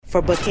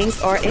For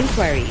bookings or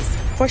inquiries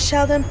for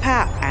Sheldon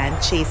Papp and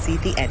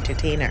Chasey the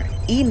Entertainer,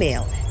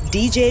 email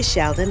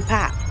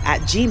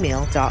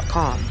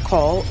djsheldonpapp@gmail.com.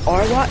 Call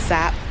or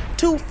WhatsApp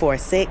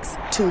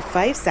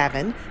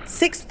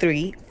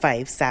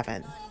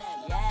 246-257-6357.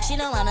 She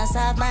don't wanna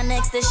serve man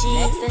next to she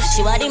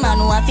want the man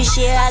who want to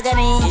share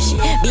agony.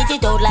 Beat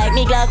it out like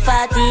me Glock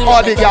 40.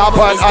 All the girl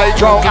but I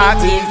drunk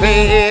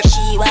activate.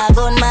 She want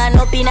gunman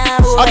up in a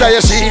hole. I tell you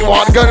she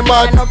want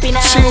gunman.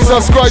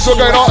 Jesus Christ, we're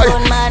going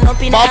on. Man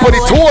put the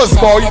toes,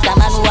 boy.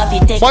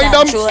 Mind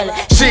them.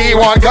 She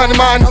want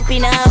gunman.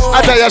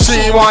 I tell you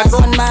she want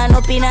gunman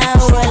up in a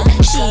hole.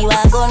 She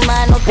want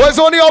gunman up. Where's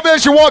only up there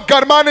she want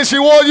gunman and she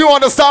want you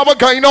understand what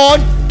going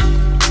on?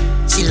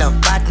 She love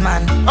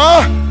Batman.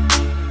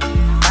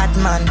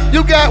 Batman.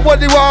 You get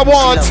what you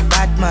want.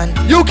 Batman.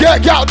 You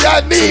get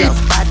that need. She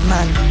love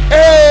Batman.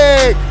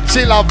 Hey,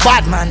 she love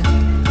Batman.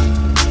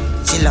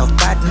 She love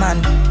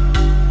Batman.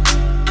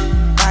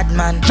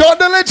 Batman. John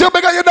the Legend,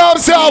 make your damn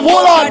self.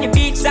 Hold on. On the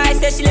beach side,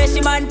 say she let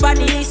she man on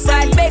the east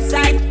side, bed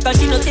side. Cause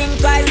she no think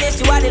twice, say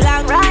she want the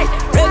long ride.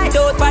 Rev it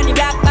out on the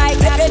black bike.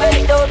 Rev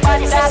it out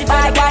on the sexy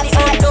body, body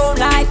on don't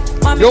like.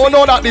 You don't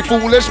know that the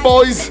foolish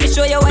boys.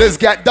 Let's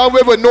get done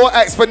with no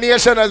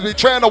explanation as we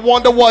trying to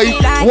wonder why.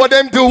 What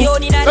them do?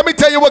 Let me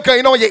tell you what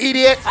going on, you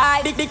idiot.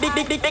 Batman.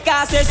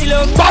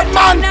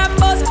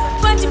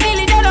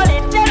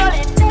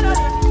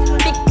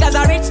 Because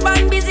a rich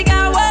man busy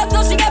can work,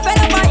 so she get fed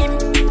up by him.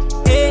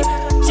 Hey,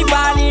 she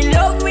fall in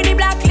love with the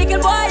black little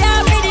boy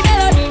and with the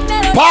melody.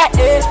 Pop,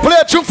 play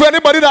a tune for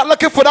anybody that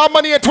looking for that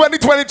money in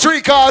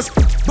 2023, cause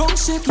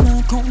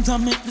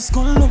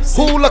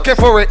who looking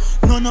for it?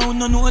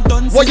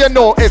 What you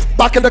know is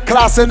back in the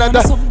class and the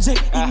that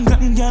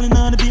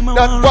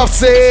buff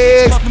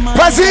six.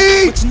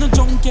 Prezi!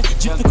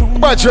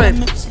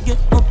 Brethren.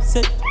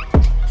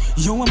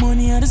 You want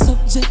money on the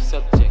subject.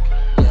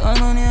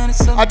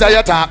 I tell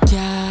you that.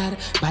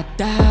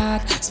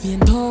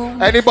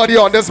 Anybody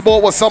on this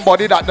boat with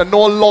somebody that they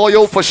know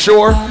loyal for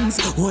sure?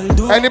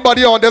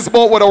 Anybody on this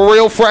boat with a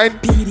real friend?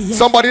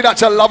 Somebody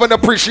that you love and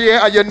appreciate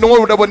and you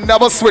know they would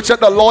never switch up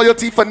the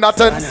loyalty for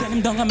nothing?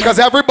 Because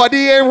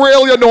everybody ain't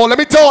real, you know. Let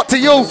me talk to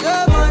you.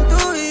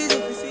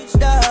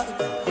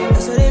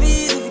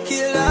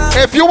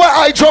 If you were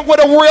IDRUNK with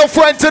a real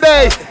friend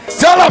today,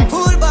 tell them.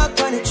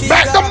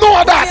 Make them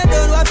know that.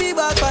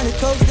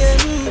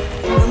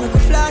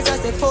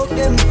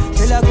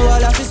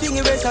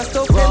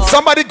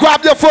 Somebody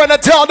grab your friend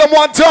and tell them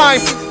one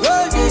time.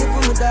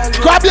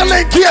 Grab your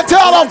link here,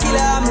 tell them.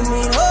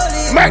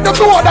 Make them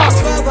know that.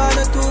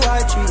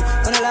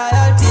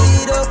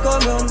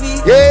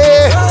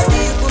 Yeah.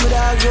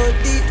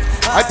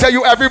 I tell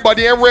you,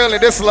 everybody ain't real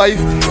in this life.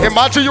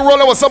 Imagine you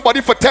rolling with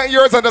somebody for 10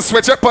 years and they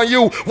switch up on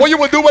you. What you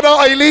would do with her,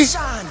 Ailey?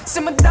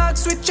 See my dog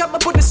switch up, I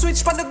put the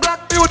switch for the Glock.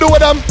 What you would do with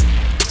them?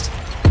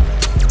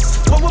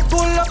 When we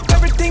pull up,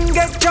 everything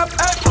get dropped.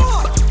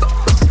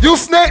 You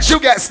snitch, you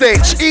get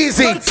stitched.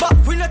 Easy. I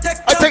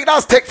think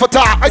that's tick for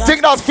top. I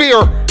think that's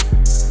fear.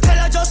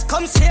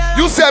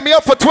 You set me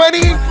up for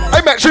 20,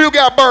 I make sure you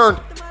get burned.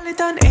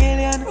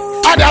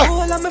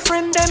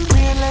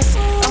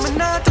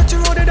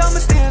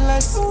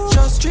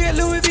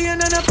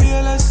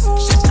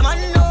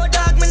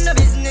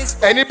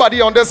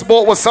 Anybody on this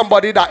boat with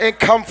somebody that ain't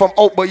come from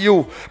out but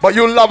you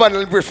love and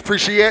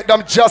appreciate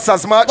them just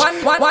as much.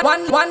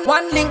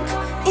 One link.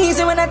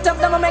 Easy when I tap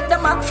them, I make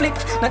them back flick.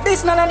 Now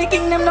this none of the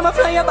kingdom, them I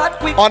fly about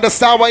quick.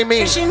 Understand what I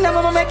mean?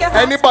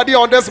 Anybody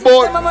on this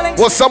boat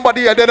was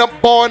somebody you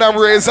didn't born and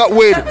raised up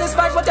with,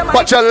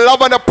 but you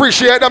love and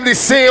appreciate them the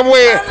same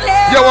way.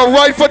 You will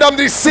ride for them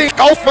the same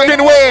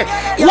outfitting way.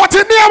 What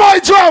in name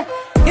IDRUNK?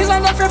 It's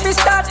like the free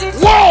started.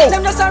 Whoa!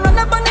 Them just run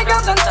up on the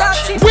ground and start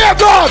shit. We're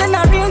gone! Then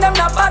I real them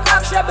not bad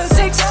axe rebel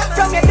 6.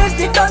 From your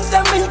dusty guns,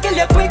 them will kill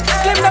you quick.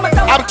 Claim them a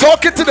I'm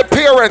talking to the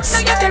parents.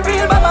 Now get the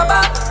real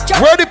mama.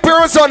 Where the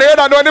parents on here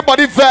that know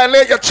anybody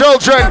violate your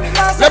children?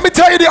 Let me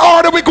tell you the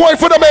order we going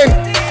for them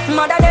in.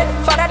 Mother dead,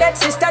 father dead,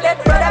 sister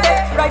dead, brother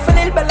dead. Rifle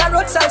hill, Bella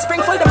roadside,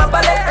 spring full, them a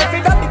ballet. Every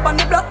dog on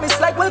the block, miss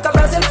like Wilka,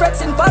 Brazil,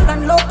 Freds in ball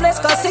and low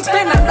place. Cause 6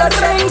 pin and blood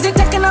rings. It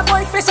taking a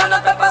boy face on a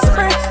pepper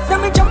spray.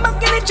 Then we jump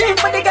back in the gym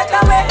for the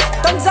getaway.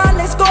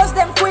 Gonzales goes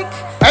them quick.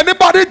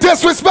 Anybody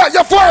disrespect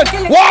your friend?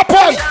 What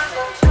happened?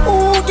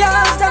 Ooh,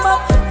 gas them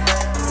up.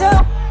 So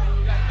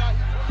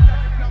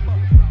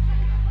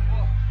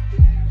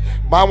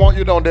I want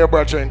you down there,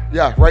 brethren.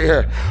 Yeah, right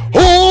here.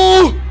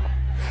 Who?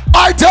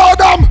 I tell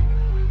them.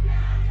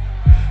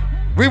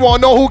 We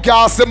want to know who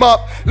gassed them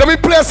up. Let me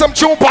play some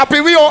tune, Pappy.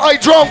 We on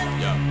IDRUNK.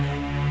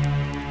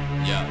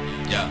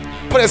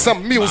 Play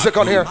some music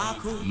on here.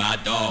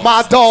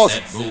 My dogs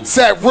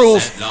set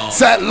rules,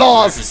 set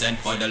laws.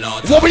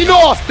 What we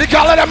know, the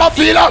color them I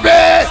feel up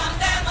me.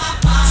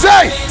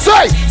 Say.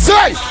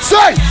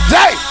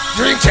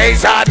 Dream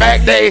Chaser,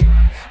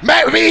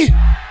 make me.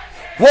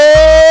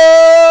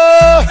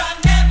 Whoa.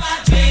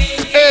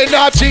 Ain't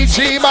not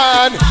GG,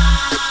 man.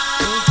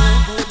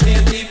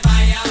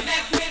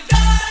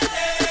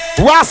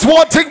 Ras,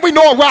 one thing we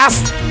know,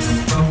 Ras.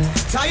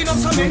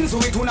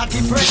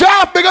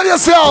 Sharp, big on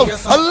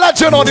yourself. A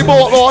legend on the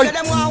boat, boy. You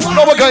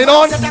know what's going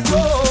on?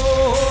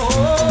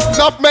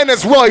 Enough men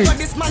is right.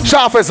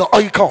 Sharp is an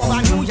icon.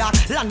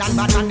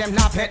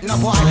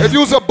 If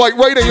you's a bike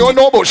rider, you don't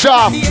know about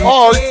Sharp.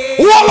 All right.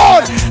 Hold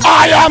on.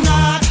 I am.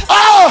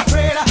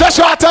 Just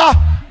shut up.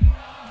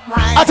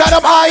 I tell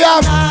them I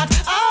am.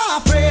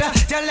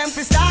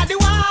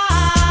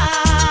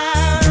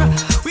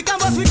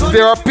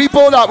 There are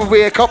people that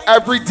wake up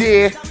every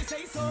day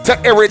to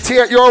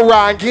irritate your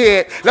rank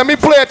here. Let me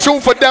play a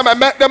tune for them and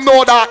make them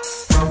know that.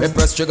 Me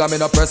press trigger, me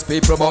no press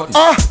people button.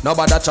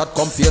 Nobody chat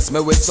come face me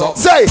with something.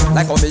 Say,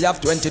 like how me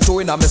have 22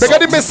 in a me. They got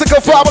the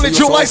mystical family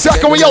tune like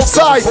second we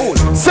outside.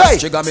 Say,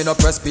 trigger, me no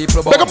press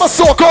people button. They got my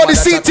so-called the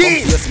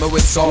CT.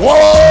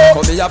 Whoa,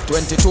 how me have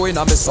 22 in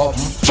a me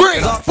something.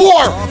 3,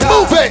 4,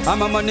 move it.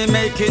 I'm a money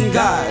making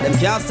guy. Them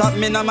can't stop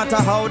me no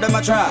matter how them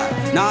a try.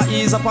 Now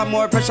ease up and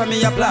more pressure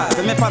me apply.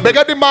 They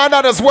got the man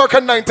that is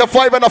working 9 to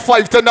 5 and a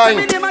 5 to 9.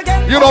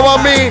 You know what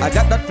I mean? I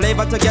got that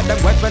flavor to get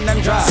them wet when them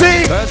dry.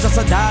 See? Girls just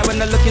a die when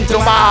they look into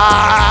my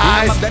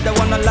eyes. I'm a better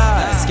wanna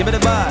lie. Give it a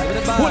bite.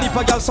 Holy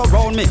for y'all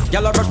surround me.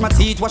 Y'all brush my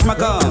teeth, wash my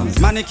gums.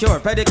 Manicure,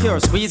 pedicure,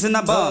 squeezing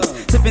the bums.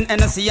 Sipping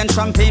Hennessy and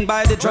champagne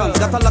by the drums.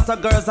 Got a lot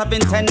of girls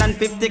having 10 and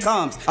 50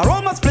 comes.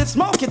 Aroma split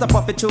smoke, it a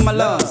puff it through my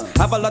lungs.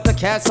 Have a lot of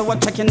cash, so I'm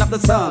checking up the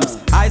sums.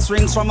 Ice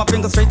rings from my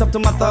fingers straight up to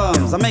my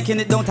thumbs. I'm making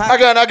it don't have.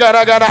 Again.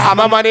 I'm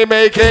a money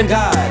making.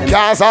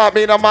 Can't stop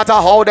me no matter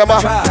how them a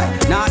try.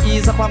 Now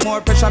ease up and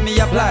more pressure me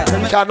apply.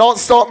 Cannot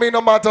stop me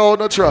no matter how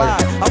no try.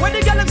 And when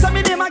the girl them say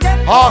me name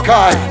again,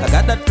 Hawkeye. I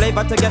got that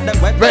flavor to get them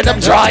wet. When them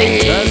dry.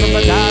 Girls just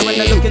a die when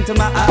they look into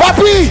my eyes.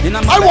 Papi,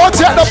 I want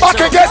you at the back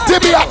and get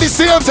Timmy at the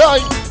same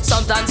time.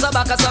 Sometimes I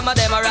back and some of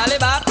them are rally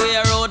back. We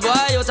a road boy,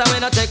 you tell me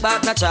no take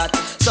back no chat.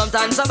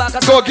 Sometimes I back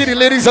and go give the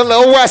ladies a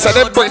little rest and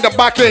then bring them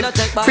back in.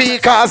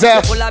 Because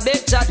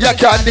you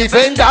can't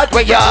defend that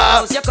way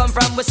you come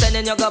from, we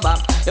sending you go back.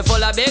 You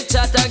full of big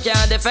chat and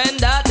can't defend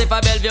that. If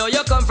a Bellevue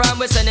you come from,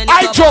 we sending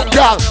you go back.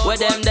 Girl. With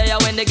them there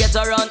when they get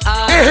around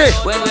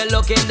when we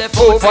look in the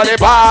food for the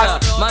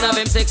bar. Man have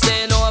him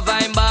 16 over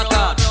him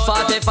back.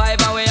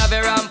 45 and we have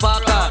a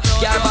rampacker.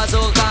 Can't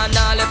bazooka and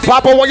all the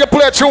Papa, when you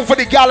play a tune for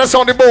the gal that's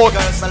on the board,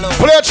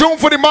 play a tune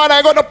for the man. I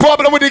ain't got no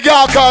problem with the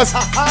gal, cuz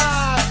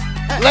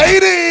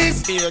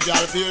ladies, beer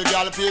gal,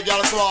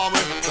 swarm.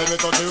 When we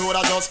touch the road,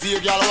 I just beer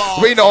gal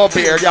warm. We know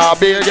beer gal,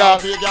 beer gal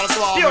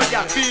swarm. Beer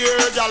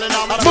gal in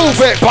our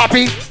move it,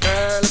 Poppy.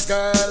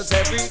 Girls,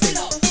 everything.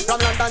 From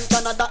London,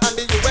 Canada, and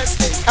the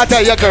USA. I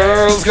tell you,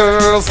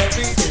 girls.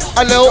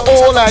 I know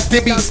all and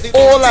Dibby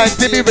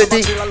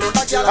ready.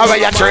 I wear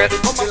your trip,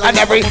 and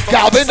every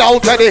gal been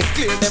out ready.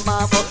 Clear them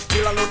off.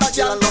 Kill a load of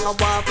gal along a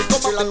walk.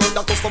 Come up and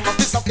the customer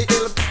piece of the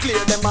hill.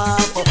 Clear them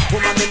off.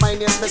 Woman, the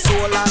mind is my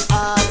soul and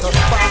heart.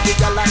 Party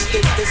gal and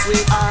take this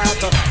sweet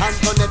heart.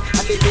 Antoinette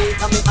and the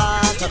beat of me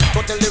heart. Go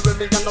tell the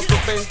women and not to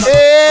faint.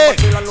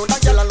 Kill a load of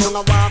gal along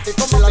a walk.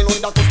 Come up and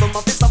the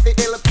customer piece of the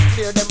hill.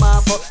 Clear them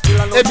off.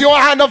 If you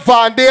hand of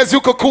Van Days, you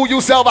could cool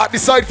yourself at the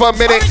side for a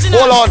minute.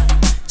 Hold on.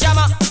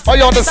 Oh,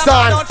 you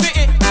understand?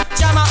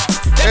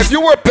 If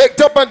you were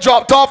picked up and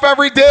dropped off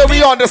every day,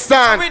 we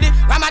understand.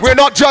 We're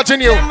not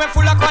judging you.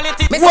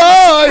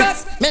 Why?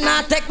 Me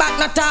not take back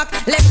no talk.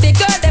 Let the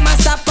girl them a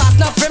stop fast.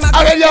 No frame a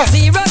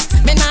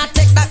serious. Me not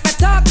take back no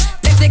talk.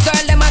 Let the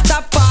girl them a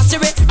stop fast.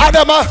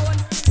 Adama.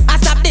 I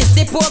stop this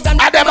the program.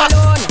 Adama.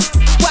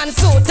 One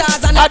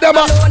suitors and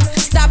Adama.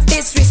 Stop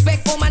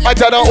disrespect woman. I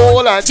tell her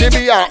all and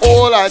Jimmy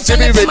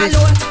ready.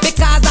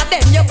 Because of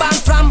them you born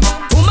from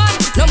woman.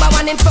 Number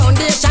one in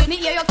foundation. Me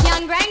hear you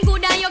can grind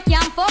good and you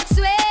can fuck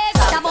sweet.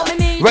 Stop on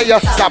me. Where you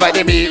stop at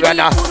the meat right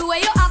now? Where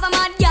you have a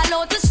man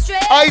girl out to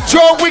straight. I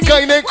drunk we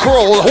kind of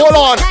crawl. Hold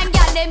on. Time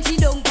girl them see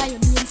don't buy you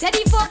mean. Say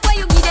the fuck where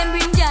you give them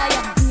bring joy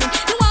and pain.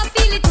 You want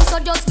feel it too, so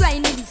just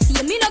grind me the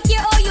same. Me no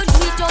care how you do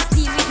it, just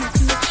deal with me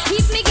too.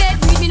 If me get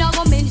weed, me no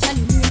go mention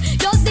you name.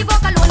 Just the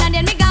fuck alone and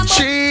then me gamble.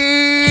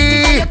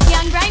 You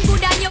can grind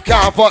good and you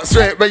can't fuck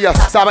straight. Where you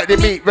stop at the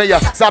meat. Where you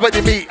stop at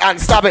the meat and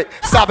stop it.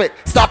 Stop it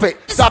and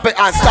stop it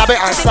and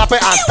stop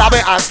it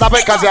and stop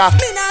it. Cause ya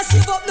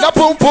no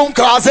boom boom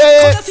cause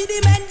it.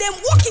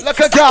 Look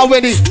at girl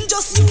ready.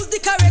 Just use the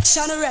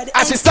correction ready.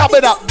 And she stop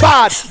it up.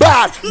 Bad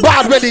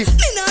ready.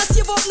 Me nah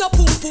save up no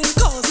boom boom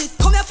cause it.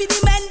 Come here for the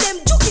men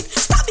them juke it.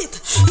 Stop it.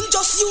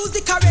 Just use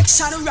the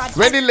correction ready.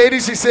 Ready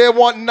ladies, she say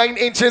want 9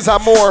 inches or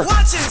more.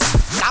 Watch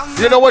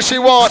it. You know what she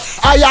want?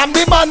 I am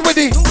the man with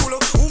it.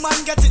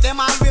 Woman get it, them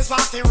always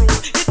want to rule.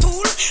 The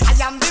tool, I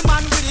am the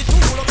man with the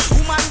tool.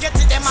 Woman get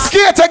it, them always.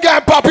 Skate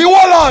again, Poppy,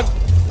 hold on.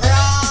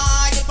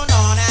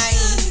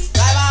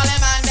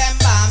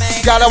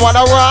 Gotta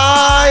wanna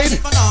ride.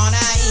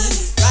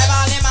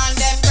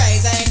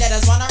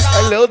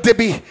 A little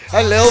dibby,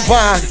 a little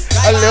van,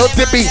 a little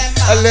dibby.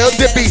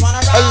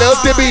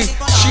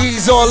 She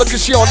Ease on, look at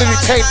she on the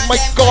tank. My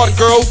God,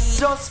 girl.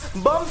 Just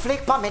bum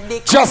flick pa me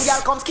dick. Just.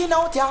 Girl come skin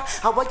out ya.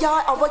 How a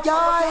yai, how a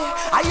yai.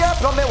 I hear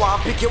from me one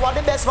pick you are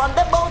the best one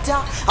them bout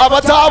ya.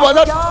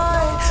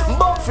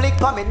 Bum flick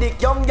pa me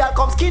dick. Young girl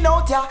come skin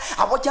out ya.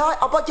 How a yai,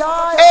 how a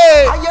yai.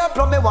 Hey. I hear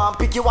from me one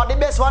pick you are the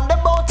best one them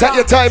bout ya. Take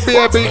your time,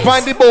 baby.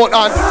 Find the boat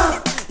on.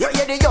 You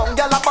hear the young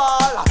girl a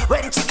ball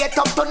when she get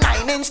up to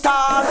 9-inch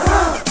tall.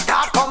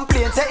 Start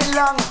complain, say it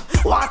long.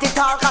 Want it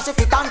all cause she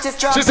fit and she's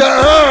strong. She said,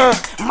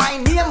 my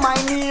name.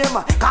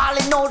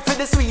 Calling out for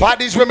the sweet. Why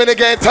these women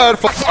again tired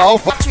for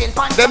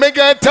them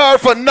again tired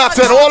for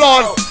nothing. Hold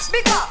on.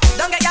 Speak up.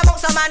 Don't get your mouth,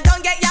 so man.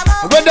 Don't get your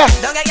mouth. When the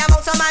Don't get your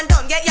mouth, so man.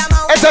 Don't get your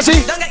mouth. Enter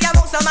she. Don't get your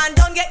mouth, so man.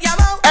 Don't get your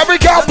mouth. Every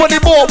girl on the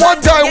board,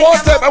 one time.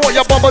 I want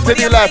your bumper to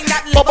the left,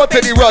 bumper to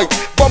the right,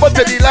 bumper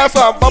to the left,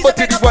 and bumper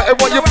to the right. I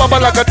want you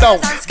bumper like a down,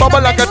 bumper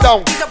like a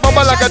down,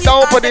 bumper like a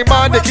down for the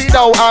man, the key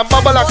down, and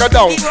bumper like a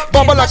down,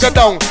 bumper like a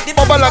down,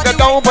 bumper like a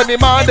down for the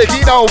man, the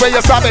key down. When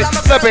you stop it,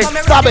 step it,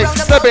 stop it,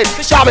 step it,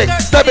 stop it,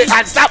 step it,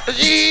 and stop it.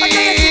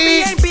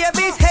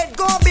 Babies, head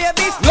go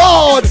babies,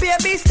 Lord,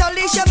 babies,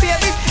 Talisha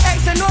babies,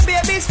 X and no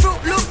babies, Fruit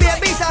Loop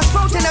babies, I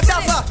spoke in a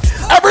dapper.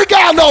 Every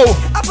girl know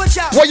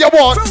what you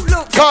want,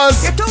 cause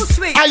you're too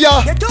sweet,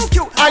 you're too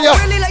cute. I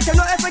really like to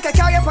know if I can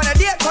carry up on a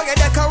date, cause you're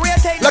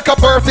decorated like a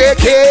birthday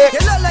cake.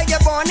 You look like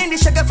you're born in the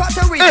sugar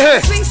factory.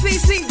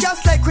 Sweet,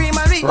 just like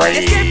creamery. Your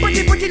skin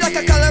pretty like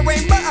a color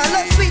rainbow. I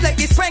love sweet like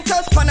these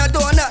sprinkles on a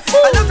donut.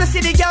 I love to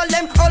see the girl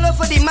them all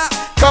over the map.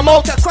 Come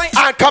out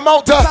and come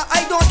out. But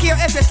I don't care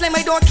if you're slim,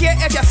 I don't care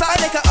if you're fat.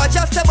 Like a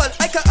adjustable,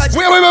 like a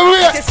adjustable.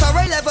 Wait. It's for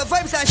right level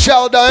vibes and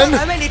Sheldon,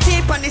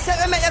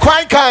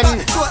 crank on.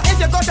 So if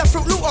you got a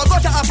Fruit Loop or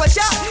got a apple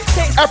shot,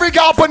 every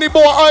girl on the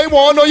board, I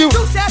want know you.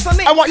 Do say for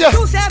me. I want you.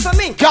 Do say for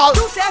me. Girl.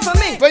 Do say for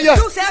me. Where you?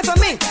 Do say for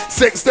me.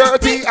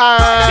 6:30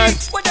 and.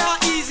 What the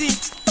easy?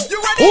 You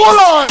ready? Hold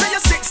on. Say you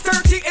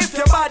 6:30 if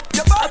you're bad.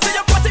 I say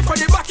you party for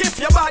the back if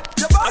you're bad.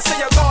 I say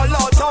you go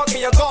loud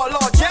talking, you go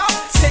loud, yeah.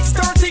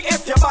 6:30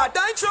 if you're bad.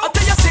 I tell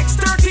you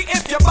 6:30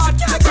 if you're bad.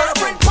 Your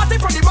girlfriend party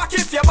for the back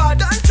if you're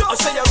bad. I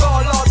say you go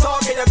loud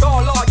talking, you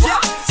go loud, yeah.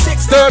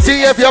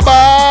 6:30 if you're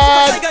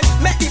bad.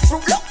 Make the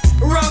fruit look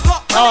run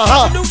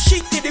up. Do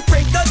shit to the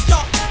break the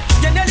stop.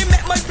 You nearly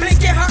make my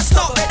blink your heart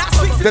stop.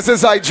 This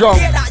is IDRUNK.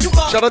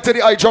 Shout out to the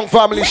IDRUNK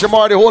family,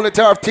 Shamar, the whole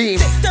entire team.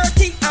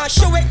 6:30 and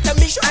show it to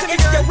me. And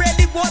if you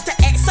really want to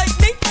excite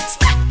me,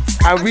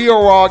 and we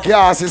are raw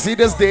gas. You see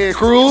this day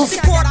cruise?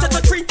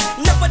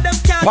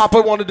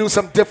 Papa want to do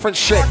some different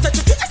shit.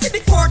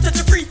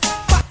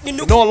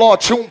 No law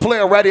tune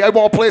player ready. I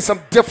want to play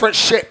some different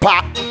shit,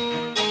 Pop.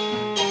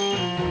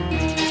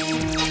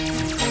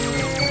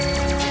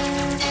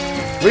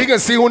 We can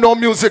see who know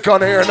music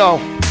on here now.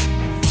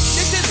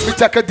 We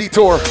take a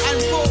detour.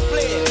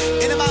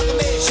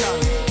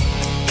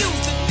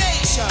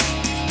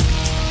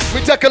 We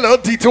take a little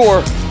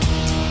detour.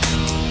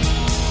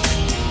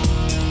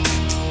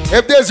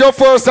 If this is your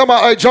first time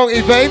at IDRUNK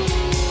event,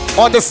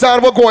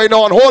 understand what's going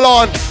on. Hold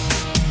on.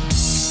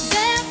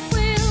 There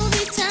will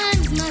be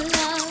times, my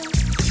love,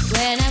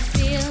 when I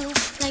feel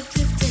like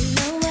drifting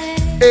away.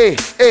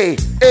 Hey.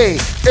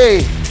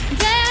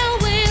 There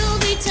will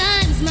be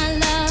times, my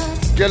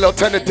love. Get a little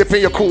tiny dip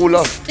in your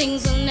cooler.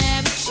 Things will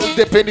never change.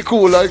 Dip in the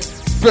cooler.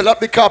 Fill up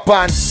the cup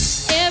and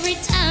Every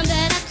time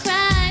that I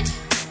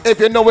cry, if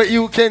you know it,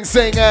 you can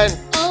sing and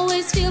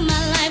always feel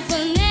my life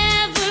will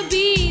never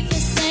be the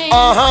same.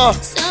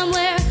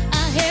 Somewhere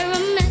I hear a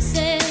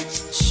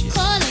message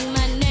calling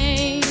my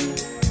name.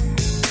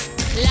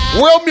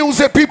 World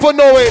music, people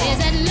know it.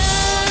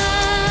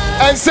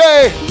 And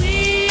say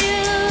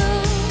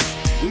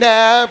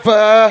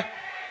never.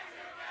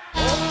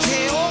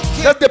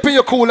 Just dip in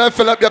your cooler and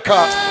fill up your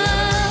cup.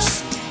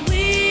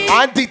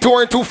 And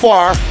detouring too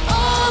far.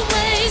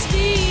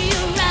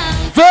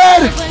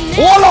 Fed,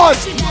 hold on.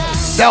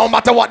 No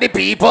matter what the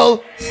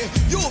people.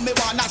 You me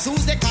wanna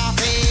choose the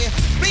coffee.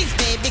 Please,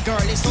 baby girl,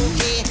 it's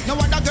okay. No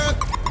other girl.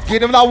 Give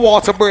them that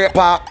water break,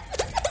 Pop.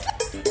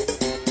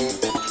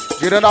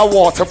 Give them that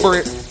water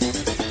break.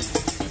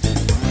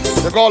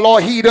 They got a lot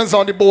of heathens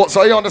on the boat,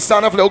 so you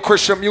understand if little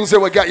Christian music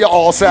will get you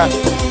all set.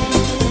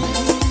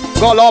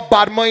 Got a lot of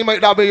bad mind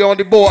might not be on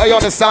the boat. I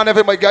understand if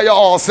it might get you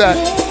all set.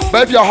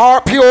 But if your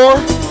heart pure,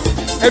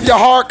 if your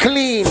heart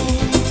clean,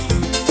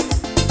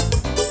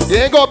 you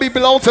ain't gonna be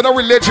belong to no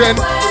religion.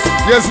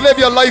 Just live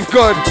your life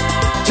good.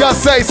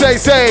 Just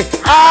say,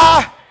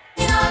 ah.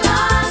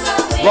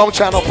 Wrong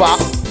channel, Pop.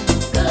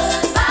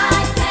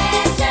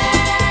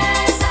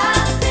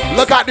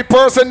 Look at the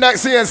person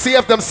next to you and see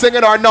if them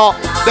singing or not.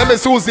 Them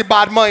is who's the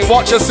bad mind.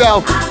 Watch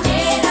yourself.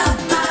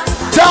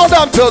 Tell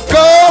them to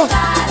go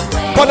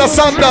for the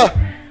Sunday.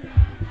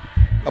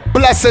 A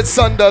blessed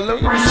Sunday.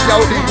 Let me see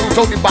how they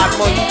do the bad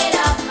mind.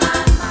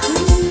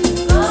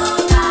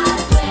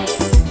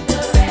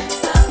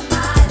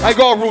 I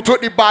got root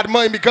with the bad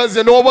mind because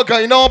you know what's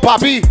going on,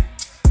 Papi.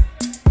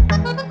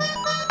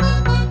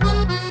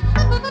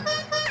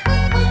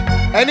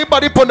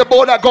 Anybody put the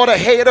board that got a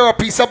hater or a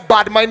piece of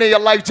bad mind in your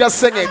life, just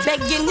sing it.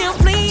 Begging you,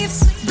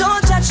 please,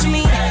 don't judge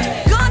me.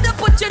 God to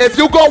put If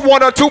you got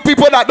one or two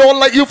people that don't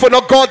like you for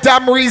no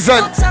goddamn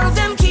reason,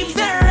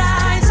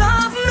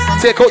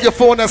 take out your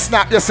phone and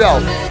snap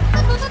yourself.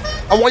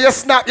 I want you to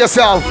snap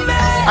yourself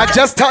and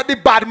just tell the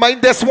bad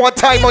mind this one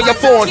time on your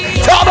phone.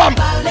 Tell them.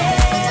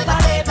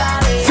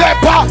 Say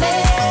pop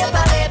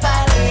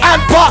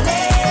and pop.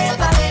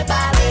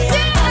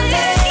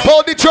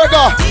 Pull the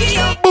trigger.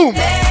 Boom.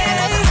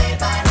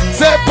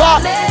 Say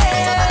pop.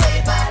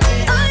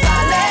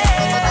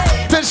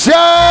 Attention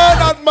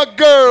on my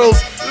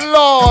girls.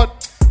 Lord.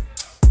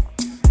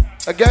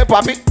 Again,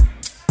 Poppy.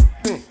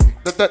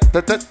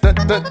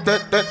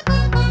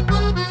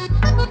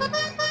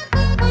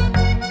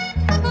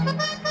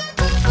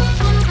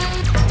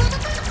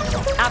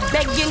 I'm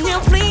begging you,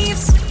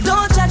 please,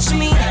 don't judge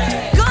me.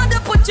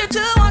 Gonna put you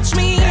to watch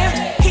me.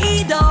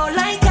 He don't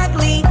like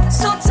ugly,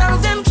 so tell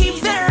them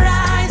keep their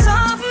eyes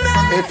off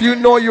me. If you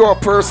know you're a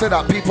person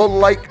that people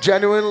like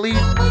genuinely,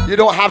 you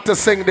don't have to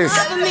sing this.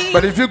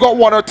 But if you got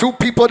one or two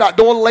people that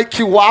don't like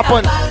you, what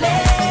happen?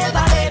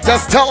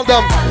 Just tell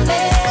them.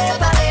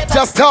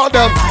 Just tell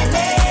them.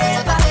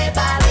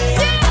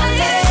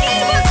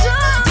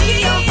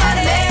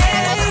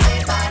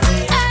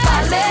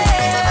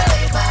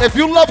 If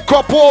you love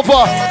crop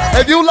over,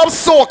 if you love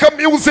soca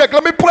music,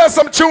 let me play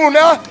some tune,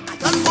 yeah?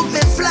 Don't book me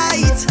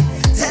flight.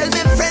 Tell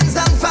me friends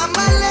and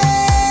family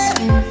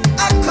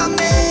are coming.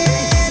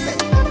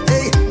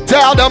 Hey.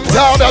 Tell them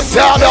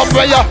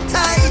where you.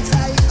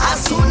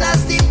 As soon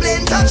as the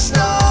plane touch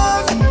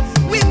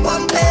down, we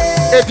pump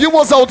it. If you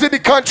was out in the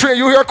country and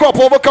you hear crop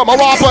over come,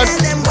 what happen?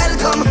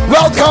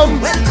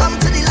 Welcome. Welcome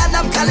to the land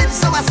of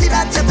Calypso. I see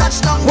that you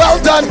touch down. Well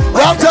done.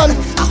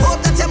 I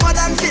hope that you're more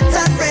than fit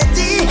and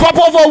ready. Crop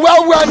over,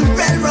 well run.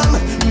 Real rum,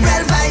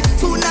 real vibe.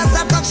 Soon as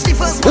I touch the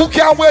first. Who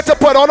can't wait to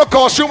put on a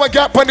costume and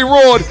get on the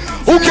road?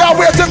 Who can't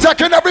wait to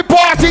take in every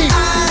party?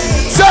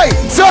 Say.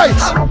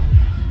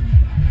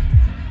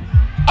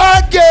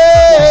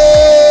 Again.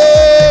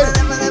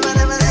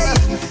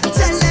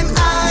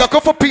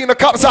 Looking for peanut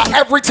cups at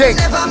everything.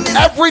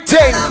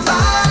 Everything.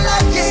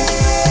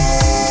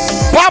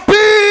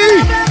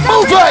 Papi,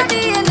 move it.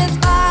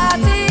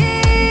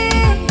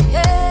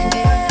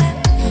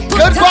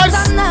 Good vibes.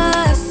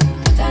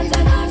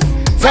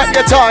 Take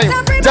your time.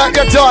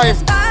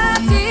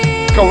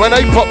 Cause when I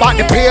put back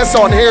the pace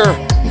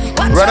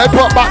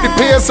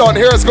on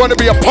here, it's going to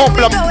be a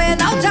problem.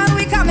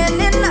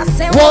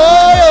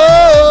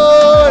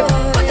 Whoa.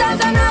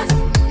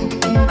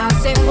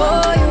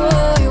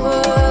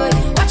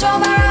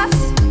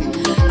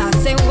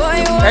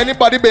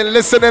 Anybody been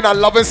listening and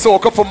loving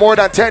soca for more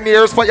than 10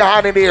 years? Put your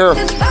hand in the air.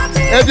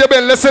 If you've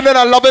been listening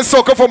and loving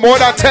soca for more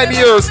than 10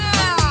 years,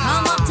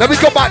 let me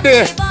come back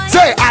there.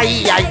 Say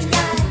aye.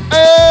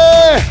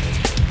 Hey.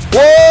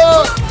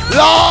 Whoa.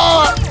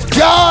 Lord.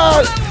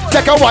 God.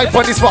 Take a wipe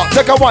on this spot.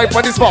 Take a wipe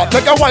on this spot.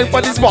 Take a wipe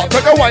on this spot.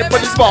 Take a wipe on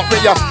this spot for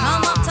you.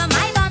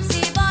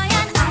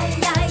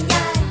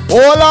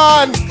 Hold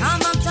on.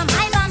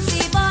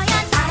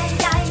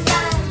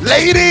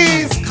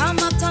 Ladies.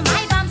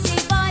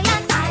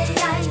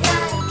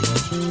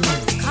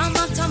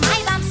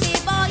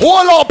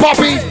 Hold on,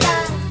 Poppy.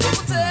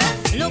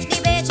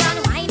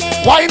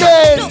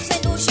 Whining.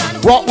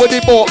 Rock with the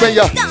boat, man,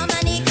 ya.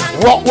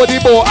 Rock with the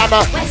boat,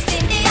 Anna.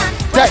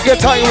 Take your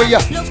time with ya.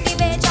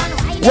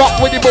 Rock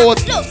with the boat.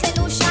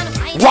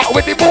 Rock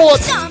with the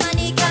boat.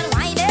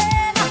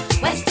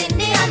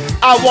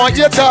 I want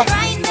you to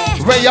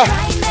raise ya.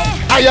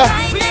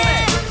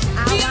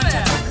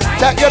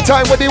 Take your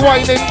time with the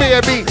whining,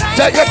 baby.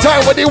 Take your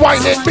time with the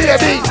whining,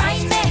 baby.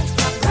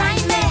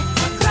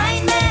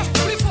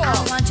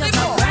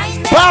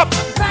 Pop,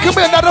 give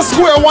me another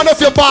square one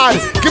if you're bad.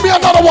 Give me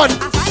another one.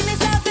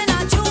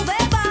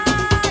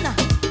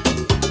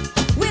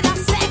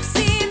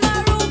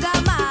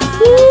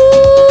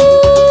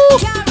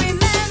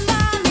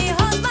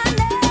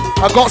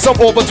 I got some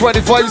over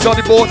 25s on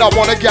the boat that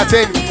want to get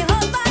in.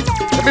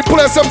 Let me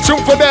play some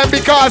tune for them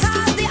because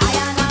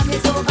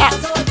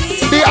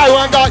the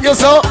iron got you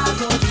so.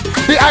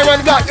 The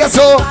iron got you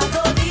so.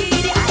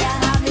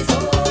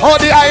 Oh,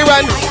 the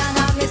iron.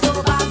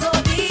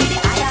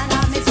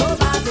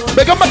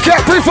 Make up my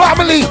Capri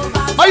family.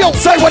 I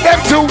outside with them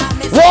too.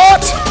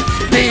 What?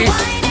 The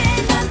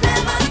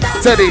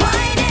Teddy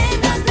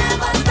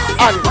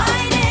and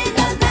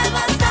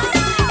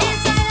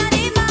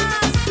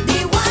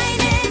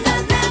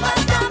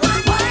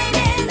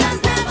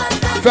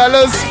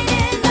fellas,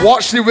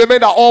 watch the women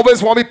that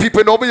always want me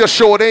peeping over your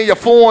shoulder and your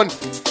phone.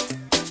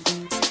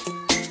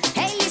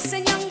 Hey,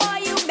 listen, young boy,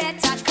 you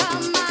better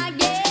come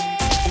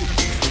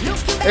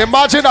again.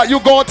 Imagine that you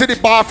going to the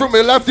bathroom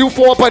and left your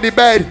phone on the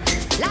bed.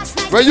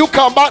 When you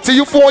come back to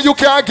your phone, you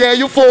can't get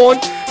your phone.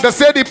 They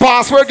say the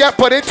password get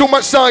put in too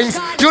much times.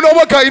 You know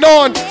what going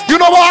on? You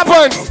know what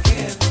happened?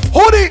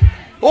 Hold it.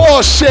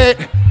 Oh shit.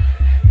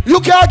 You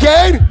can't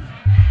get in.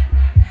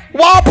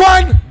 What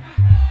happened?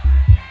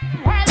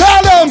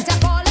 Tell them.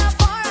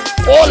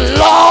 Oh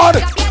Lord.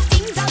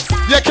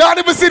 You can't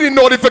even see the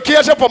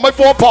notification from my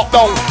phone pop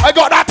down. I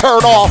got that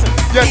turned off.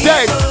 You're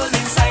dead.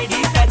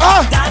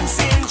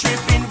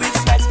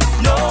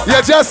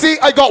 Yeah, Jesse,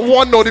 I got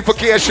one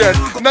notification.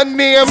 No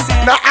name,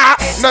 no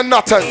app, no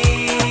nothing.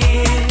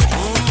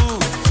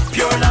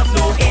 Pure love,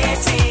 no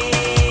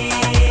hating.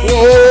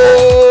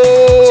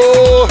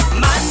 Whoa.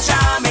 Man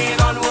charming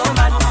on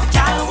woman,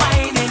 gal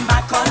whining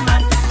back on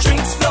man,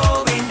 drinks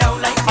flowing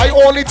down like. I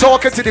only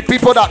talking to the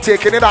people that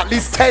taking in at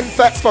least 10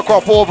 fets for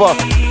crop over.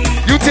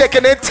 You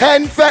taking in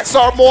 10 fets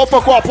or more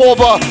for crop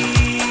over.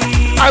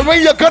 And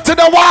when you get to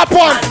the warp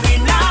one,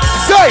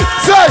 say,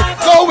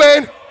 go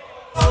in.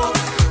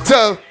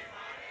 Till.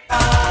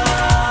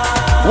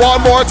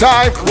 One more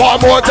time.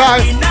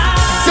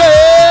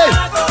 Say.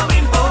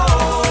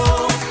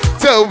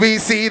 Till we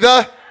see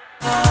the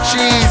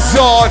she's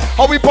on.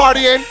 Are we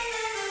partying?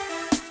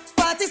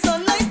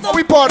 Are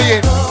we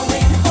partying?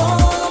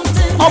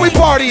 Are we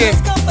partying?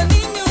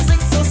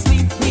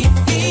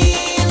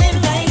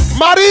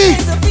 Maddie,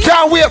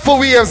 can't wait for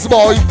waves,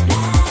 boy.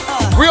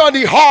 We on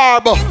the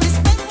harbor.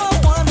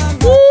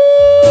 Woo.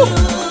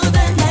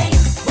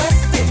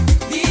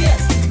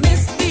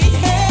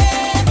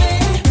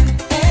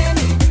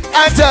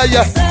 I tell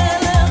ya.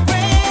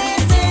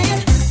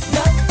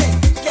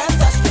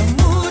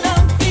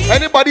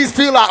 Anybody's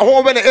feel at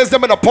home when it is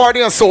them in a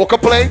party and soca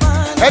play?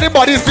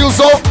 Anybody's feel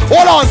so?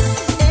 Hold on.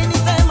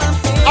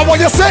 I want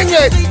you to sing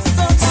it.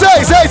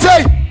 Say.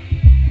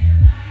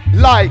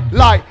 Like,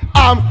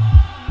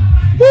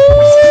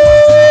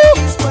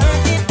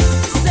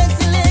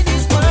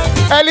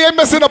 Ellie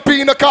missing a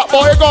peanut cup,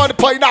 boy. You're going to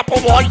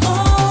pineapple, boy.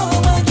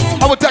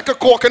 I will take a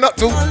coconut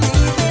too.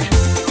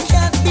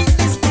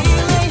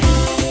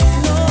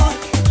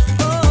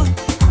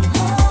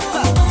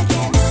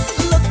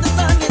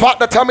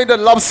 Partner tell me the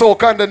love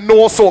soca and the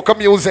no soca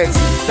music.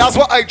 That's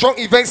what IDRUNK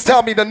events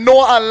tell me. The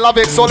no and love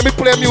it. So let me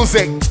play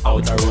music.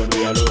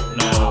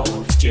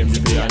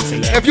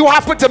 If you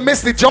happen to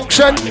miss the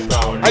junction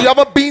and you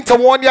haven't been to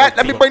one yet,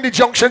 let me bring the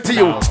junction to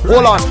you.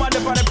 Hold on.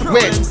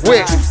 Wait.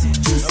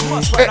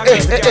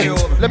 Hey.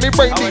 Let me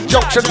bring the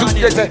junction to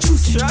you.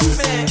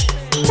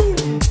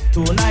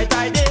 Tonight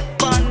I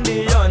dip on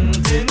the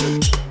hunting.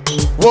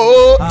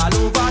 Whoa. All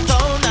over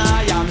town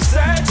I am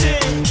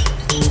searching.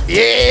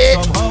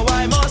 Yeah. Somehow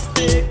I must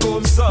take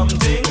home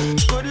something.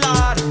 Good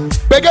Lord.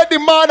 Bigger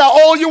demand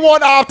all you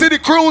want after the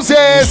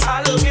cruises.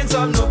 I looking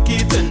some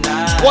nookie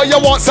tonight. What you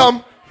want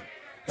some?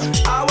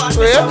 I want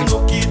some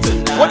nookie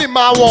tonight. What the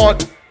man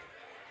want?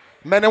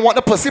 Man, they want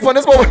the pussy on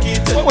this boy.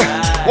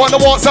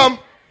 Want some?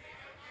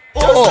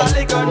 Oh,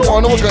 I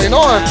know what's going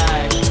on.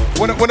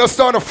 When they're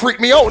starting to freak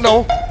me out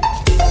now.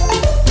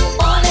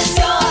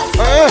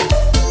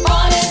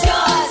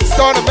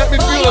 Starting to make me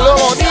feel a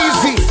little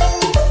uneasy.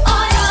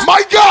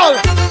 My girl!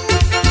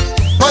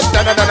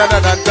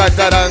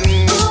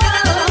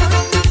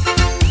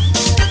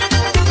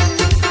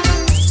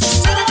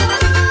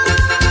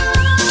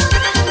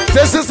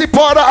 This is the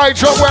part of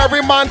IDRUNK where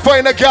every man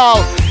find a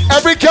girl.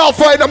 Every girl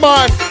find a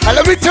man. And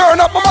let me turn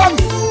up my man.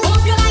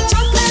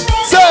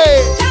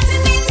 Say!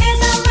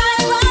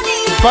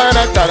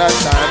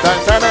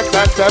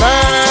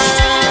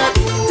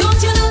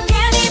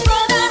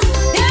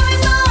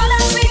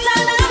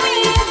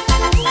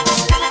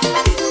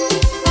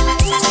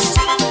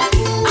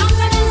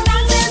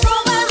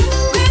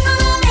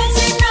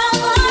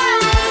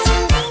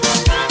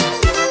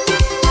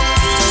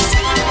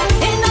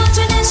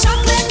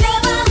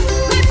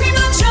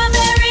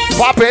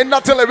 Poppin',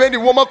 not till when the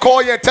woman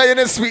call you and tell you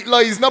the sweet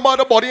lies. No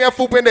matter body and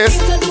foop in this.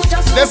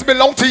 This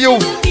belong to you.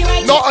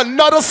 Not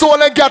another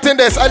soul ain't getting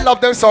this. I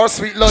love them so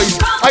sweet lies.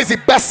 I the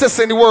bestest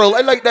in the world.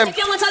 I like them. I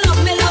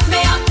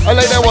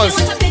like them ones.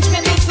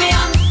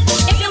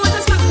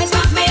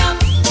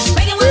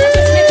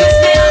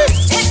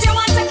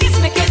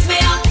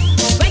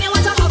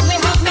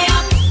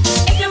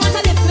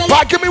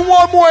 But give me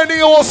one more in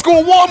the old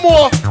school. One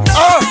more.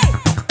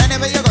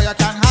 Anywhere you go, you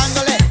can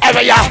handle it.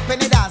 Every year. Up in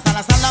the dance and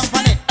I stand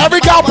on it. Every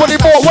girl on the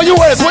board. What you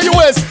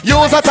is?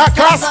 Use attack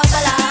class.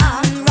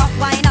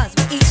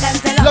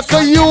 Look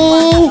at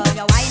you.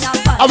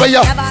 Every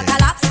year.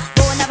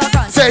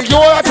 Say you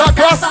attack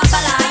class.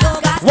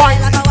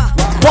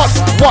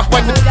 What?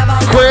 When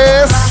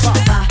Chris.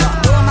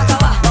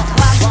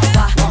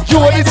 You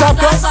in the top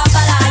class.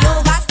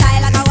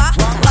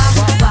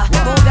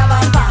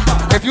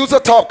 If you's a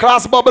top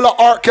class bubbler,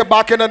 arc your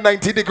back in a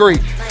 90 degree.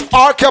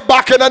 Arc your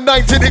back in a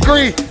 90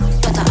 degree.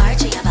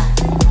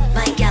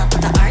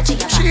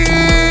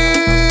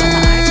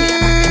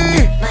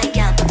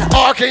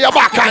 Arc your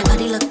back and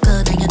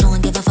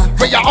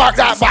when you arc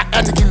that back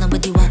and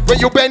when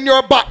you bend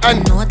your back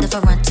and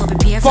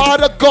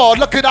Father God,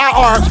 look at that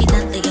arc.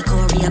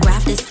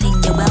 Choreograph this thing,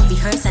 you're well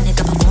rehearsed and you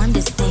can perform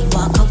this thing.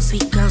 Walk out,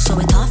 sweet girl, show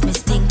it off,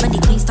 Miss Thing. When the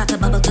queen start to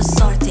bubble, just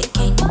sort it,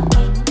 king.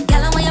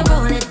 Gala, when you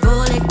roll it,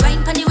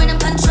 grind pan the rhythm,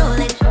 control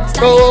it.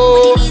 Stand when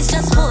your knees,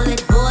 just hold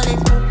it.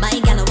 My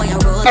gala, when you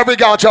roll it. Every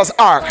girl just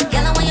arc.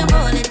 Gala, when you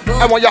roll it,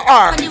 and when you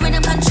arc,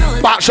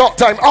 back short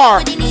time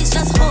arc.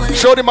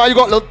 Show them how you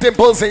got little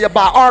dimples in your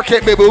back. Arc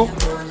it, baby.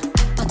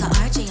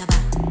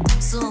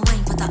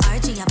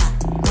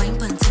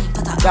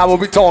 That's what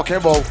we talking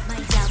about.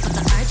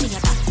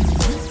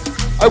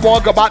 I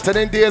want to go back to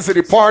them days of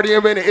the party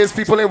when it is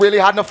people ain't really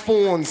had no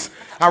phones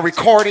and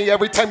recording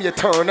every time you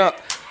turn up.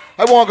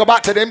 I want to go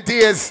back to them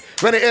days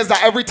when it is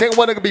that everything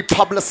wanted to be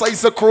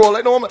publicized or cruel.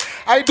 I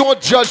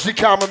don't judge the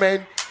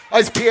cameraman.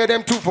 I pay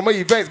them too for my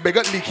events. Big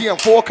up Leaky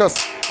and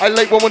Focus. I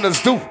like what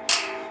winners do.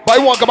 But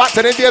I want to go back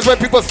to them days when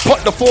people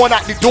put the phone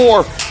at the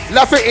door,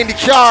 left it in the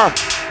car,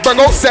 bring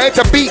out sand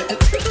to beat,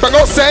 bring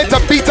out sand to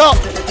beat up,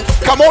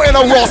 come out in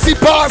a Rossi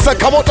pants and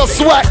come out to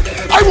sweat.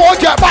 I want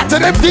to get back to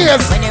them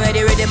days.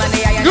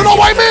 You know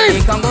what I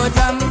mean?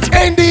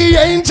 In the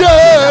angel.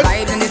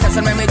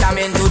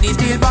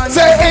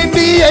 Say in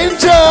the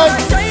angel.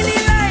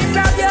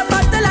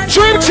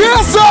 Dream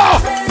chaser.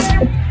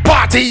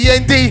 Party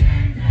in the.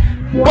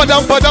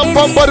 Badum badum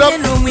bum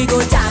badum. We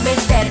go jam it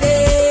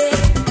steady.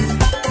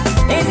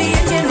 In the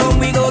engine room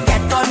we go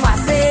get on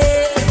wase.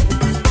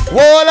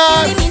 Hold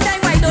on. In the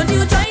meantime, why don't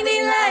you join the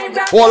line?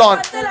 Hold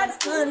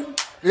on.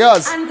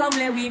 Yes.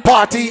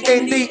 Party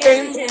in the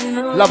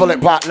engine. Level it,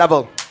 Pat.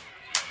 Level.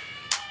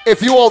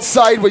 If you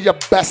outside with your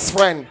best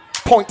friend,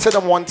 point to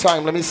them one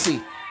time. Let me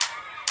see.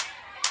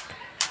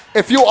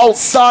 If you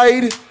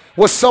outside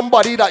with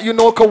somebody that you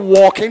know can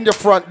walk in your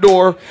front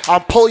door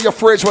and pull your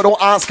fridge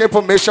without asking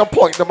permission,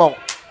 point them out.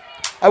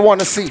 I want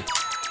to see.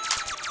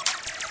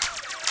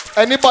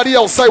 Anybody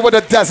outside with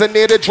a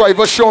designated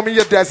driver, show me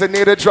your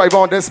designated driver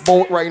on this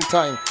boat right in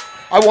time.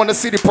 I want to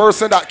see the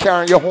person that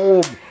carrying you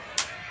home.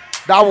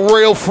 That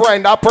real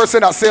friend, that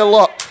person that say,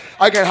 look,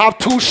 I can have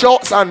 2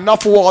 shots and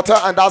enough water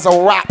and that's a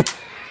wrap.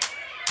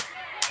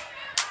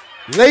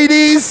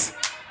 Ladies,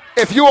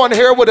 if you on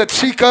here with a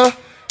chica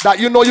that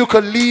you know you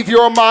could leave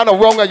your man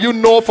around and you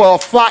know for a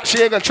fact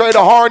she ain't gonna try to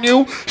harm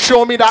you,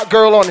 show me that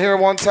girl on here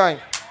one time.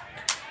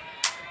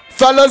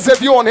 Fellas, if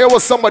you on here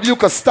with somebody you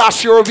could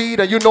stash your weed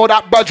and you know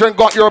that brethren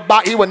got your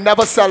back, he will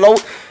never sell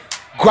out,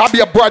 grab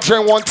your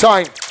brethren one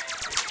time.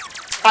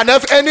 And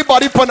if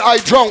anybody put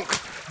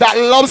IDRUNK that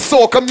loves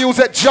soca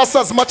music just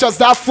as much as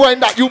that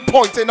friend that you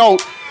pointing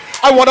out,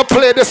 I want to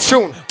play this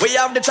tune. We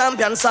have the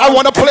champion sound. I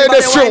want to play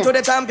this tune. To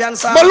the champion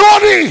sound.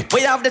 Maloney.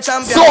 We have the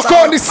champion sound. Soca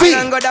on the sea.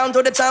 Go down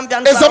to the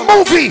champion sound. It's a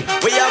movie.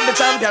 We have the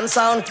champion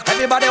sound.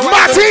 Everybody want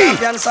to the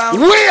champion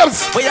sound.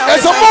 Waves.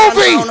 It's a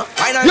movie.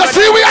 You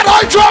see we had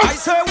IDRUNK. I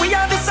swear we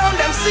have the sound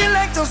them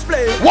selectors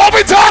play. What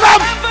we tell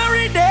them?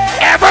 Every day.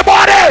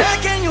 Everybody.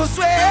 Can you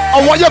swear?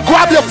 I want you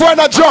grab your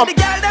friend and jump.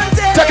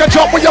 Take a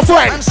jump with your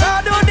friend.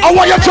 I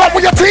want you jump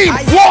with your team.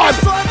 1,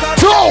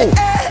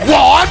 2.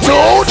 1,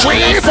 2,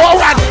 3, 4,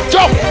 and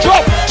jump,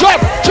 jump,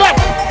 jump, jump.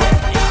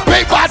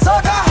 Big bad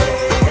soca.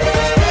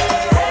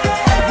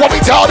 What we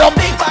tell them?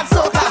 Big bad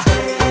soca.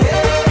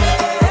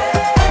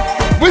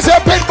 We say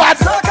big bad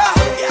soca.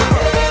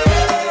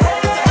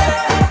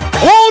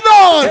 Hold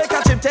on. Take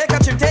a chip, take a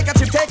chip, take a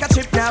chip, take a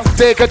chip now.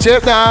 Take a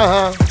chip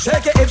now.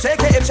 Shake it,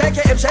 shake it, shake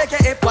it, shake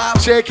it, wow.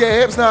 Shake your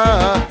hips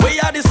now. We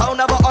are the sound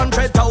of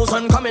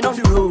 100,000 coming on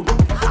the road.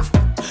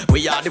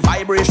 We are the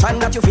vibration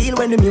that you feel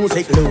when the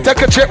music lows.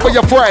 Take a trip with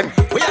your friend.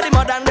 We are the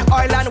mud and the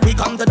oil and we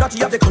come the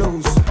dirty of the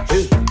clothes.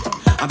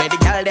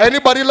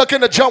 Anybody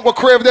looking to jump with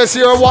Crave this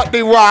year? What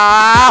the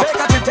wow? Take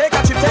a chip, take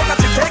a chip, take a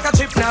chip, take a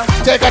chip now.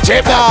 Take a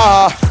chip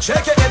now.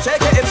 Shake it,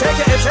 shake it,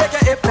 shake it,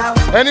 shake it now.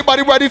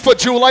 Anybody ready for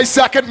July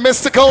 2nd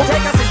Mystical? Take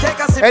a sip, take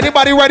a sip.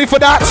 Anybody ready for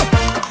that?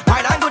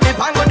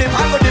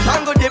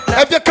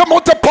 If you come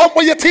out to pump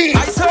with your team.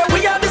 I swear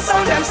we are the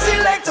sound them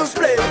selectors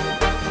play.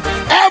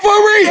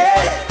 Every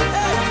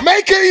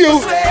making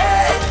you.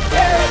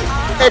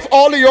 If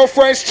all of your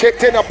friends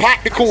chipped in and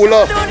packed the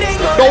cooler,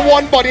 no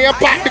one body and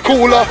packed the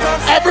cooler,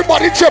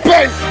 everybody chip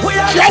in.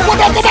 Jump with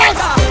them, come on.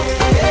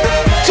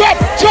 Jump,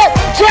 jump,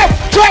 jump,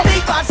 jump.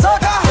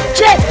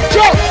 Jump,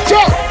 jump,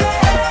 jump.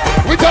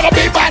 We gonna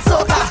be bad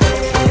soca.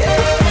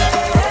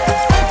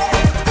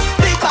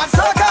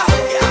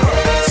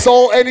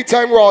 So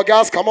anytime raw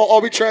gas come out,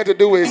 all we trying to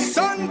do is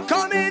sun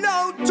coming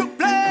out to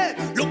play.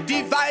 Look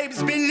the vibes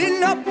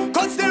building up,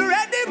 cause they're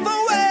ready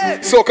for way.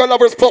 Soca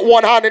lovers put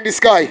one hand in the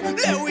sky.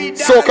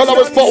 Soca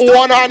lovers put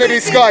one hand in the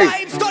sky.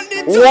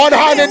 One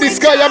hand in the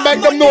sky and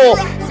make them know.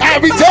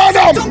 And we tell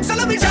them.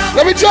 Let me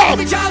jump.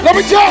 Let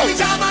me jump.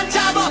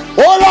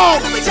 Hold on.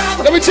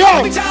 Let me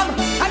jump.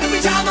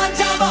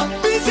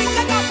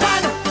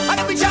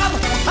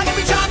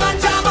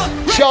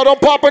 Sheldon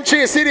Papp and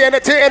Chasey the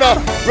entertainer.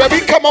 When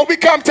we come out, we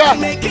come to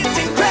make it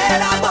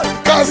incredible.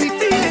 Cause we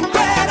feel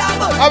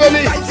incredible. I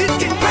believe.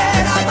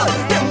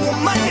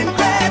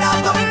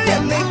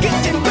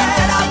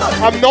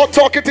 I'm not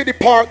talking to the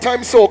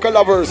part-time soca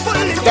lovers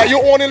that you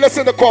only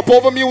listen to crop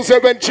over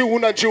music when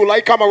June and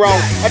July come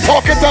around. I'm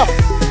talking to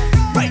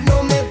right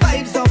now my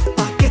vibes up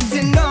are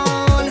getting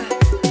on.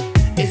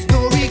 It's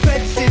no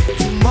regrets if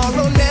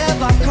tomorrow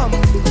never come.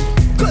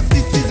 Cause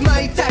this is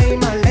my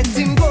time and let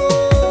him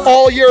go.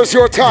 All year's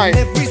your time.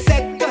 Every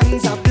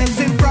second's a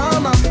blessing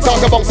from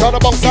above. Sound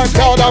about and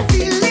tell them.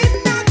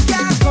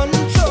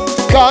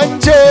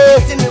 Control.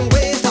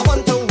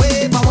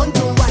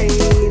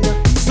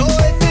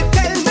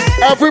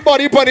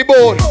 Everybody bunny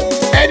board.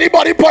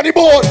 Anybody bunny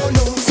board.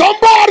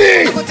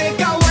 Somebody take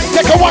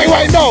a wine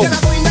right now.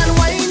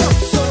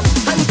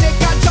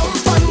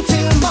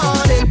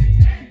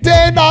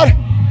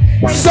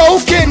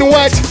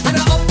 wet.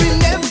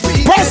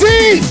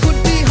 Proceed.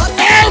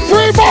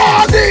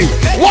 Everybody.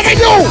 What we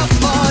do?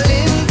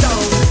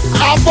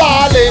 I'm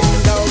falling.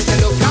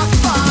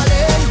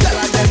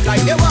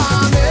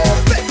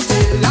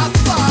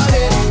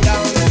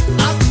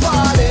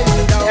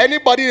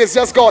 Anybody that's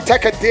just gonna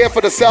take a day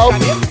for themselves,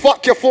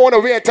 fuck your phone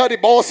away and tell the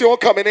boss you're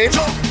coming in.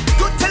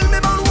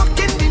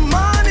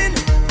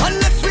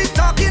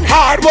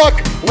 Hard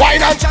work,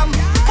 wine and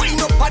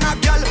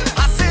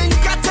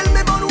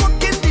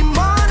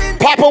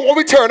Papa, when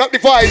we turn up the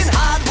vibes,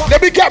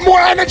 let me get more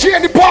energy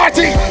in the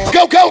party.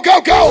 Go, go,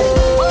 go, go.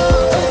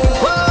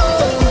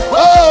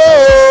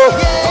 Oh,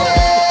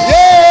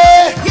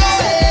 yeah.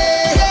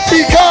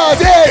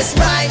 Because it's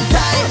prime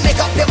time. Make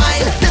up your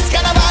mind. This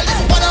carnival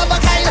is one of a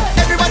kind.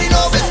 Everybody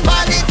knows it's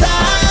party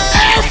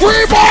time.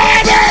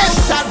 everybody.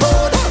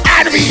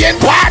 And we in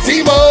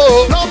party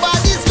mode.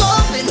 Nobody's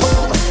going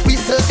home. We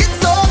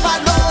circuits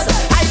overload.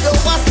 I don't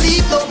want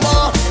sleep no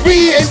more.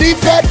 We in the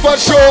bed for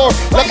sure.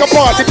 Like a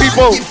party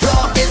people.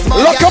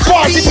 Like a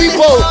party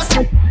people.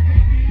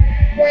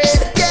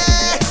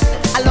 Yeah,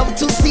 I love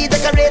to see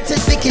decorated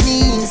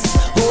bikinis.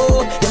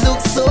 Oh, they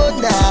look so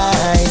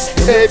nice.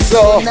 It's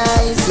so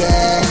nice,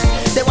 yeah.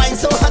 They wine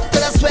so hot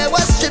that I swear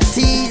was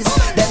striptease.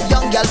 Them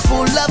young girl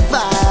full of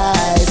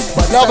vibes.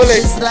 But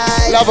lovely,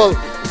 like, level.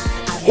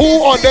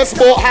 Who on this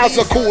boat has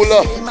a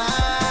cooler?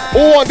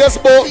 Who on this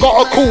boat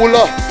got a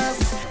cooler?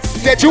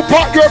 Did you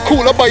pack your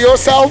cooler by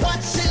yourself?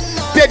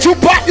 Did you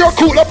pack your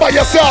cooler by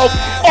yourself?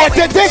 Or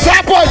did this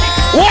happen?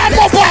 One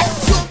more pop.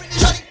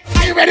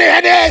 Are you ready,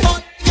 honey?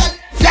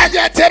 Get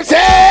your tipsy.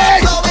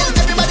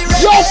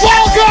 Yo,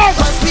 welcome.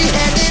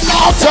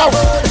 Out of.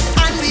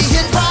 And we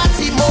in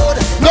party mode.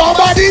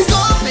 Nobody's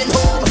going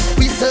home.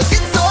 We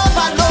circuits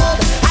overload.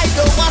 I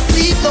don't want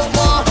sleep no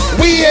more.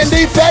 We in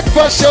the bed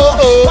for sure.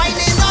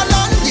 Whining all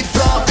on the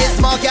floor. It's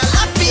more girl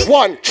happy.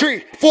 1,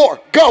 3, 4,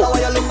 go. Now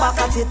you look back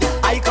at it,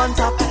 eye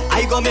contact.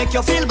 I go make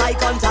you feel my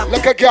contact.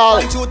 Look at girl.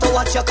 Want you to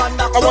watch your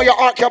conduct. I want you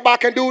to arc your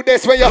back and do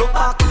this when you look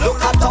back,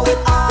 look at how it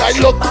arcs. I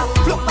look back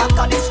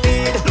at the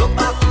speed. Look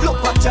back,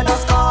 look what you the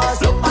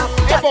scars. Look back.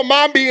 If a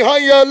man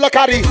behind you, look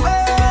at it.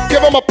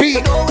 Give him a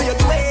peek.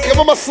 Give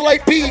him a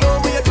slight peek.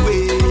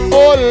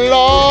 Oh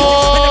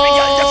Lord.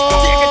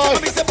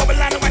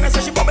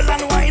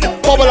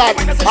 Bubble on,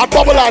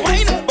 bubble on,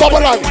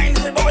 bubble on.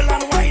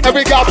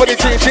 Every guy put the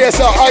dream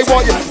chaser. I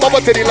want you. Bubble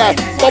to the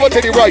left, bubble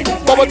to the right,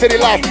 bubble to the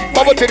left,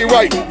 bubble to the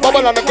right.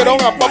 Bubble on the go down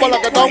and bubble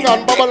like a down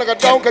and bubble like a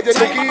down because you're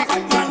looking.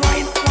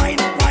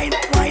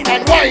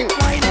 And wine.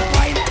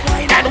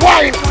 And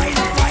wine.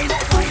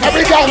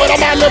 Every guy with a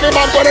man, every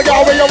man gonna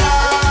go with you.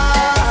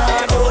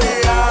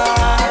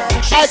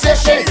 I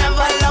just say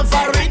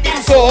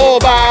so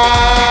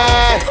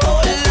bad.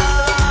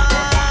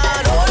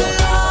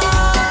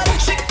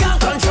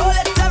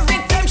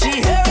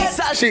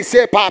 She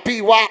said,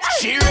 Papi, what?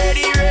 She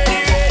ready,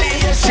 ready, ready.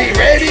 Yes, she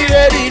ready,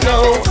 ready,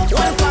 no.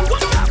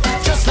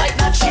 Just like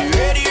that, she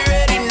ready,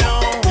 ready, no.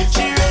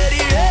 She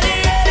ready, ready,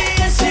 ready.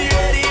 Yes, she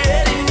ready,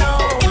 ready, no.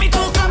 Give me 2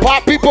 cups.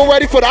 Pop people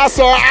ready for that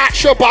sort of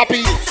action,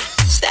 Papi.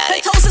 They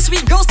told us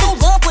sweet girls don't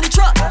love on the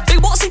truck. They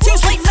won't see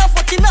teams late enough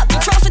fucking up.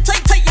 You traffic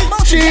tight your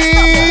motion.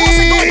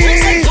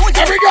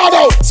 Every girl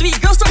though.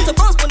 Sweet girls starting to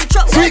buzz on the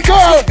truck. Sweet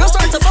girl. Girls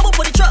starting to bubble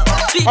for the truck.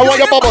 I want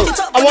your bubble.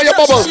 I want your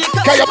bubble.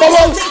 Can you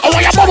bubble? I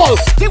want your bubble.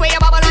 The way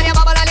you bubble and you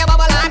bubble and you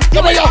bubble and. The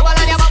way you bubble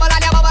and you bubble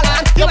and you bubble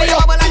and. The way you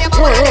bubble and you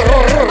bubble and you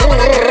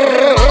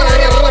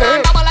bubble and.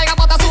 Bubble like a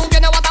butter soup. You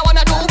know what I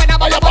wanna do when I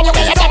bubble.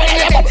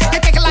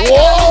 You tickle like.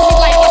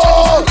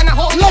 Whoa.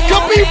 Look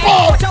at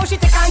people. She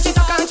take and she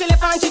tuck and she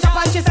lift and she chop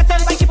and she settle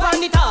like she on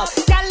the top.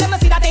 Tell them I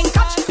see that ain't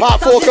catch. Pop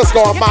focus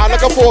going, man.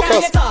 Look at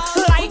focus.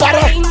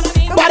 Butter,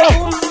 butter,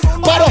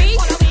 butter,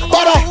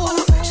 butter.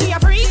 She a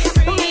freak,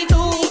 me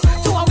too.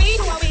 To a week,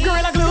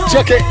 girl a glue.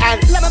 Check it and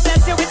let me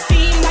bless you with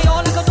steam. I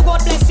only go to God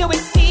bless you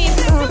with steam.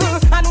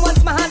 And once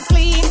my hands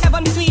clean,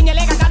 heaven between your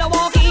legs I gotta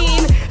walk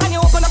in. And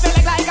you open up your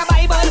leg like a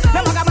Bible.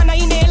 Now look at man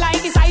in there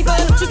like disciple.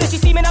 She said she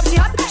steaming up, she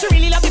hot. She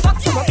really love the fuck.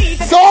 So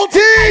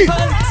salty.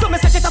 So me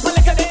set it up a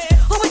little bit.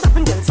 Oh, it's up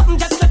and down, something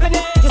just slipping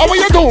it. How will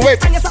you do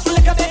it? And you something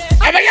little bit.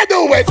 How will you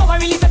do it? Oh, I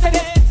really fitted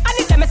it. And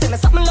it's them saying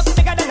something looks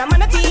bigger than a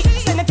manatee.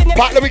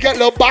 Pat, let me get a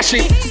little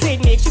bashy.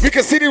 We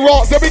can see the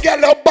rocks, let me get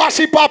a little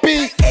bashy,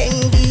 Papi.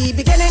 In the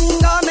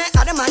beginning, God made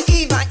Adam and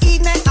Eve, and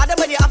Eve met Adam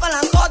with the apple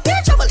and God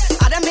their trouble.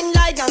 Adam in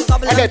light and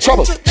bubble. And then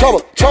trouble, eh?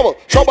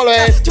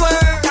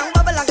 Twerk and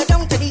bubble and go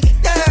down to the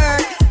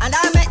dirt. And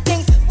I make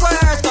things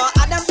worse, cause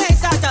Adam face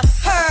start to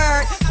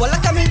hurt. Well,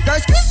 look at me,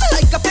 girls, crystal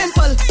like a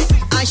pimple.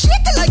 I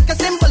shake it like a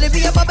symbol, it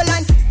be a bubble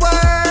and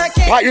work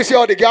it. Pat, you see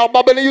all the girl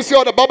bubbling, you see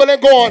all the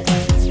bubbling going.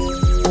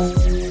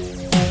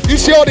 You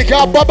see all the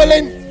girl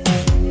bubbling?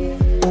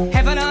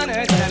 Heaven on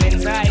earth and I'm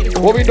inside.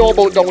 What we know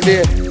about down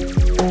there?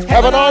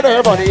 Heaven on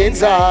earth on the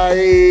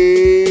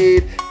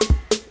inside.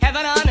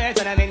 Heaven on earth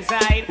and I'm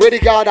inside. Where the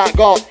girl that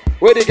got?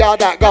 Where the girl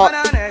that got?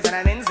 Heaven on earth and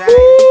I'm inside.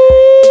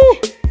 Ooh.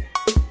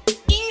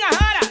 In your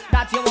heart,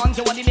 that you want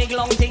the big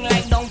long thing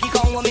like Donkey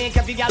Kong will make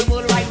every girl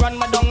will ride, run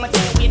my dung, my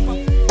tail, wait for.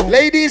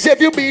 Ladies, if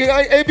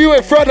you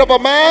in front of a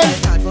man,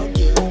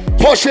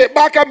 Push it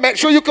back and make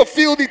sure you can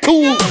feel the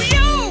tool.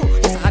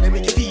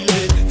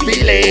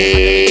 Feel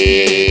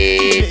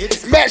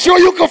it. Make sure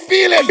you can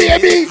feel it,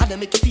 baby.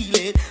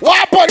 What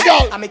happened,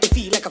 girl? I make you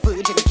feel like a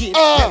virgin again.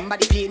 Remember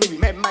the pain,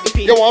 remember the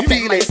pain. You want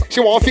feel it. She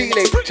want feel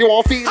it. She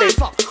want feel it.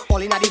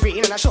 All in the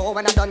rain and I show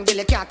when I done till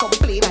you can't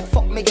complain. And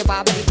fuck me, give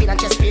her belly pain and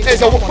chest pain. Hey,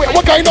 so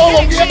what kind of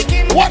wrong here?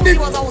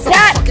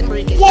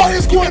 What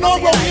is going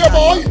on wrong here,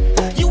 boy?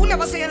 You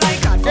never say it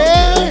like that,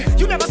 fuck.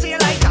 You never say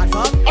it like that,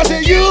 fuck. I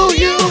say you.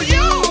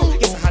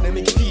 Yes, I had to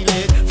make you feel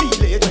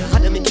it. I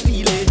had to make you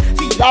feel it.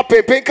 That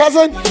pimpin'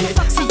 cousin?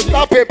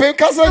 That pimpin'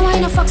 cousin?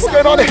 What's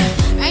going on there?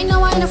 Right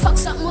now I ain't a fuck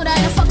something mood, I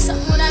ain't a fuck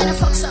something mood, I ain't a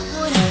fuck something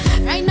mood.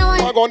 Right now I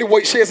got on the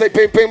white shades like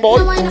pimpin' boy.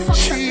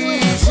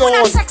 Jesus. Who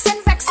not sexin'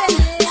 vexin'?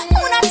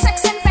 Who not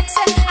sexin'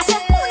 vexin'? I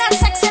said who not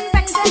sexin'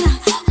 vexin'?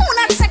 Who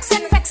not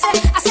sexin'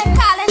 vexin'? I said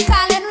calling,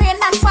 rain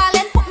and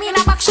falling. Put me in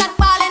a back shot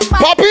ballin'.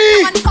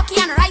 Papi! I'm cocky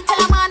and right till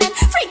I'm morning.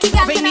 Freaky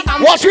girl in the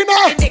watch me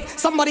now!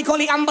 Somebody call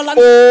the ambulance.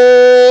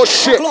 Oh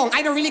shit! Long,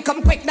 I don't really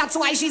come quick, that's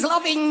why she's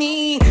loving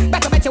me.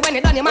 Better bet you when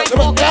it done, you might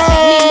walk.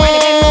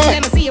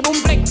 Let me see you boom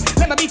flick.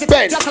 Let me beat it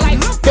just like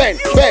Ben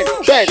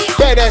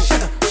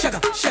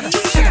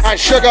and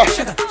sugar.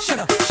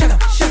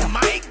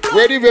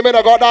 Ready women,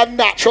 I got that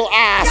natural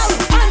ass.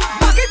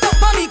 Back it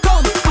up on the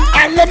come.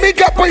 And let me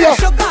get for you.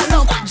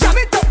 Jam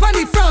it up on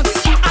the front.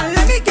 And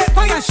let me get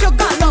for your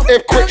sugar love.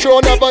 If Quick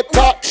never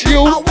touch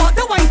you, I want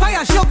the wine for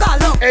your sugar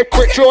love. if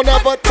Quick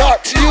never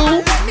touch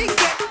you, Let me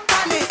get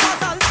on it.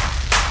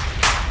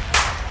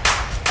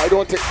 I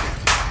don't think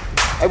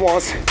I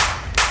want.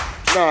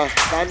 Nah,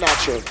 not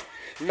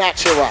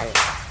natural.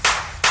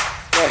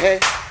 Hey,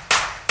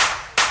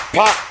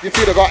 Pop, you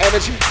feel I got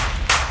energy?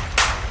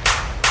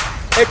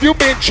 If you've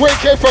been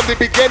drinking from the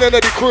beginning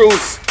of the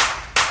cruise,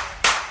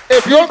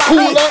 if your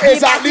cooler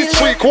is at least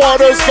 3/4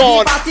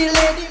 gone,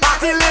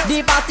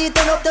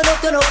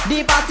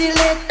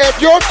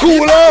 if your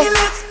cooler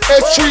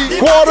is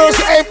 3/4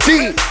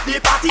 empty,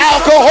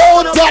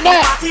 alcohol done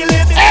up,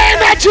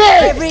 energy.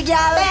 Every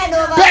gal and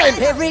over. Ben.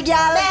 Every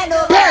gal and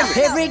over. Ben.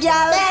 Every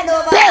gal and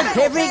over. Ben.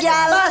 Every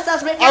gal.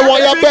 I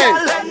want your Ben.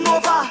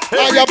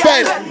 And your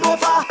Ben.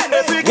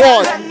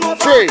 1,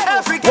 3,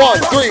 1,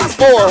 3,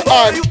 4,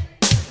 and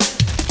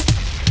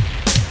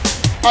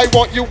I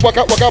want you walk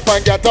up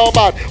and get on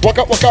bad. Walk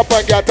up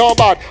and get on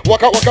bad.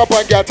 Walk up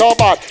and get on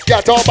bad.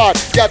 Get on bad.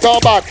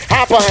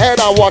 Hop ahead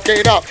and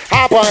walking up.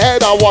 Hop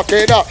ahead and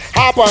walking up.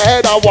 Hop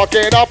ahead and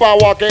walking up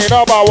and walking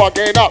up and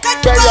walking up.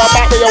 Bend your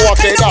back when you're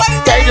walking up.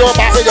 Bend your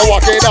back when you're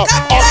walking up.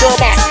 Arc your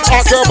back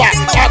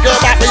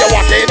when you're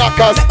walking up.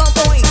 Cause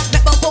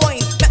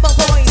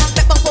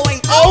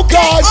oh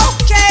God.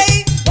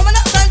 Okay. Woman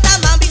up front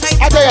and man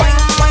behind. I tell you,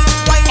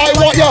 I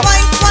want you.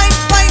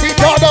 We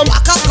tell them.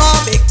 Walk up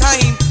all big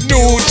time.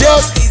 New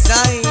just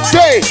design.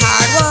 Say.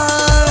 Hard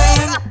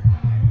wine.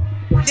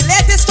 The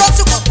latest stuff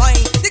you can find.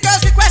 The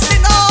girls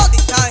requesting all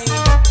the time.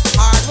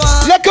 Hard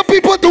wine. Let the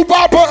people do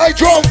Barbara I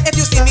drunk. If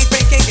you see me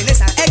drinking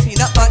Guinness and egg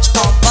peanut punch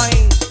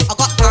combine. I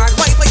got hard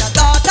wine for your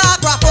daughter.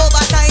 Grab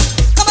over time.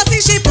 Come and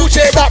see she Push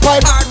it back,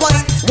 man. hard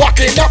wine.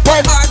 Walking up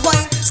and Hard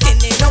wine.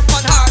 Skinning up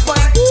on hard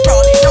wine.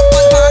 Sprawling up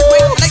on hard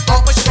wine. Like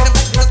all but she can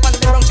like just one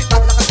wrong. She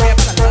got like a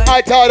crab on the line.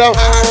 I tell them.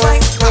 Hard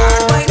wine.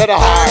 Let it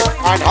hard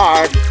and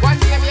hard. One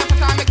day me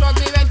put on me clothes,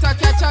 we went to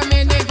catch a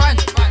minivan.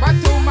 But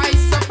to my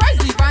surprise,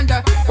 the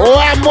banda.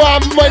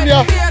 When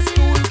ya.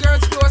 School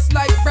girls close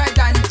like bread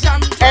and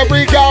jam.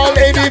 Every girl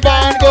in the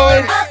band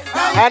going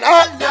and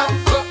up.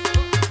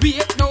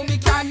 Wait, no, me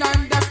can't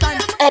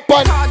understand. Up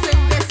and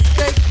causing this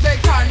big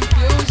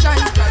confusion.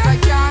 Cause I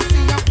can't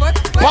see your foot.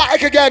 Pop, I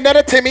could get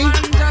another Timmy.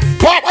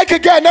 Pop, I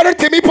could get another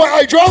Timmy, but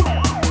I drunk.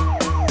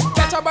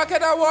 Catch a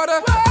bucket of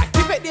water.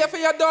 Keep it there for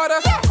your daughter.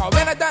 Cause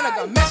when I done, I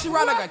gonna mess you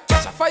around. I gonna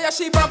catch a fire,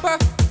 she bumper.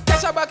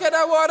 Catch a bucket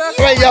of water.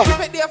 Right, yeah. Keep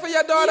it there for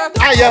your daughter.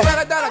 Ah, yeah. When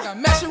I done, I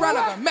gonna mess you around.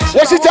 I gonna mess you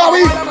What she tell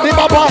me?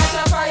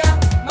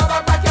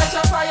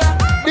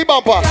 The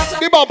bumper.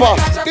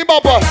 The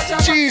bumper.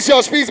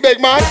 Jesus, please, big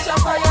man.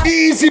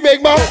 Easy,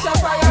 big man.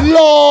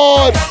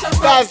 Lord,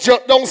 that's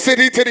just don't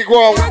city to the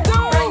ground.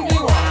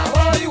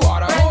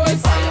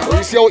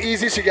 You see how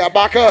easy she got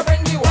back up?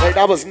 Like,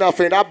 that was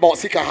nothing. That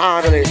box, he can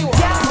handle it.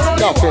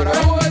 Nothing.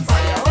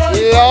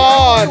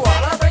 Lord.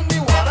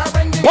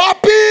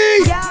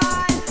 Papi!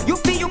 You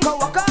feel you can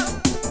walk up.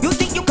 You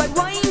think you can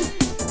whine.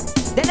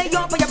 Then I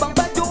yell for your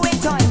bumper, do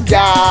it time.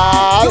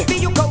 Girl. You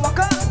feel you can walk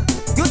up.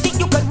 You think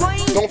you can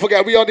whine. Don't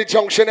forget, we on the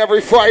junction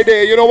every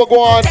Friday. You know what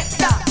go on?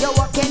 You're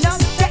walking up.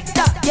 Take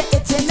that. You're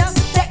itching up.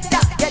 Take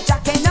that. You're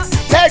jacking up.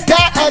 Take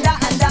that and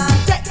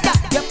take that.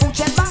 You're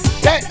pushing back.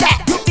 take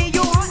that. You feel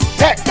you want.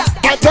 Take that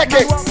and take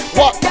it.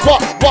 What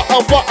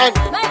and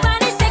My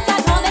body's sick, I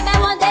don't think I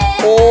want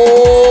it.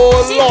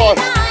 oh She Lord.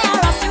 think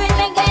I rush to it,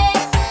 think it.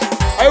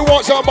 I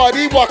want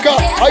somebody walk up.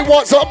 I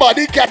want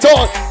somebody get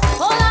on.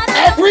 Hold on,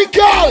 Every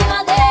girl.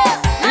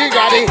 you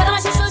got it. Put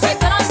on, she shoes, she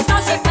put on, she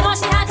stop, she put on,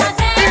 she had her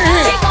thing.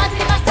 She going to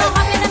the bus stop,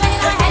 hop in the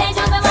minute, my head ain't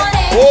jumping on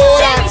it. Oh,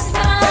 She yeah. reaches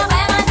down,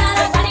 where my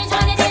dollar, running,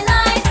 joining the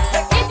line.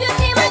 If you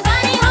see my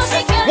body, how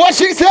she kills. What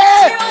she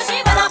said? She rush, she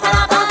put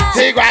on,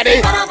 She got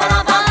it. put on,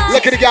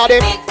 at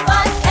him.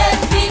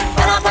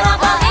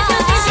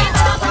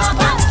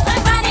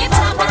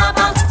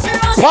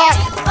 Pop,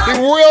 the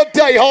real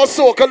die-hard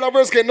soca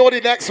lovers can know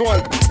the next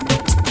one.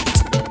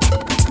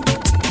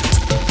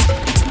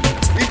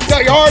 The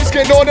die-hards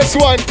can know this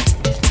one.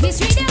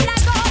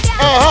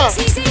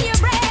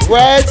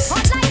 Reds.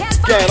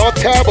 Yeah, not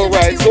terrible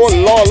Reds. Oh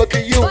Lord, look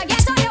at you.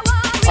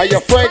 And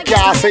your friend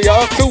gas and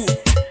you too.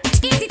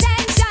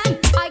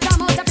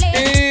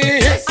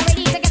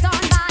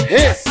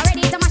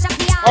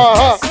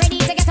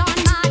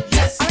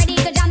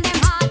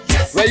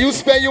 When you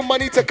spend your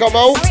money to come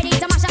out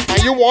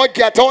and you want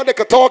get on, they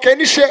can talk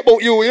any shit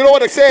about you. You know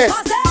what I say?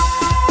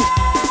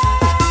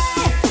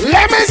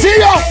 Let me see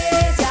you.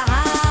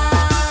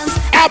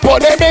 I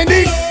put them in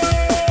the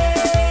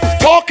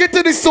talking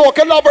to the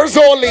soca lovers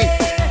only.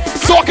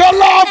 Soca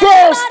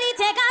lovers.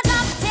 Take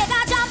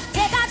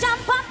a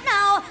jump up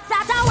now.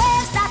 Start a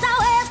wave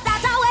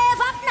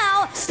up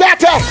now.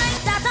 Start a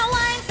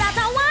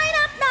wine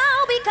up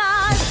now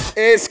because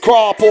it's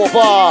crop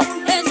over.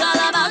 It's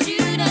all about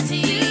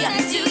unity.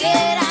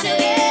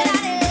 Together.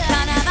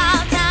 Turn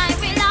about time.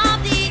 We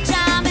love each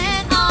other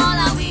and all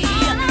are we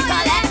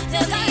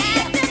collectively.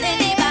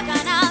 Back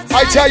and out.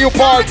 I tell you,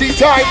 party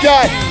time,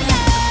 guy.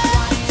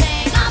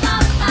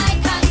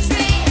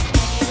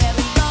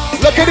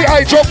 Look at the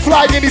IDRUNK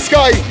flag in the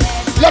sky.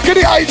 Look at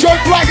the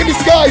IDRUNK flag in the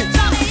sky.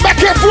 Make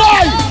it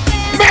fly.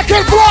 Make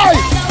it fly.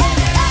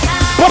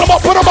 Put them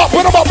up, put them up,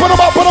 put them up, put them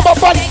up, put them up,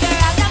 buddy.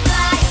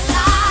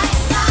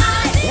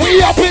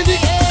 We up in the...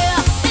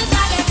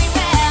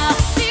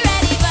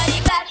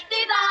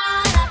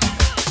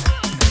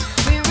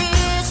 We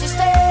reach the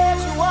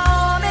stage, you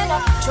warming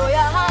up. Throw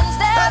your hands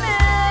there,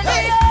 man.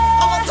 Hey,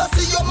 I want to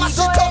see you mash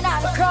it Going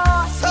up.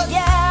 across the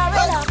air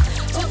enough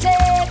to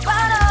take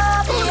part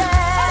of the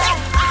air.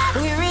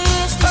 We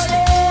reach the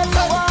stage,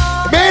 you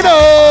warming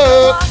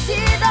up.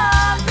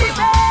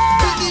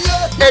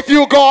 If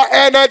you got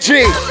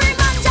energy,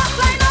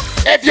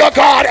 if you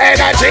got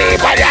energy,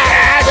 but you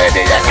have it,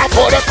 you can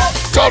put it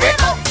to it.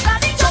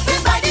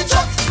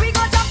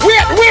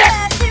 Wait.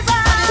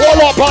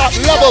 Hold up,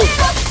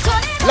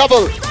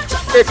 level.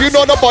 If you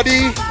know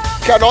nobody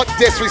cannot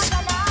disrespect.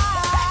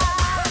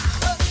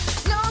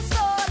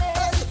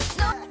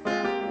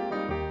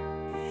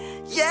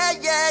 Yeah.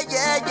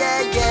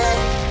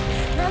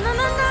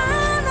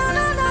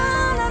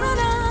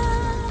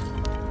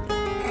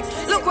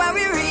 Look where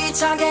we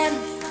reach again.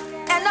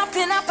 End up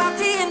in a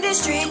party in the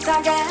streets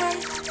again.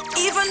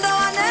 Even though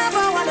I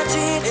never wanna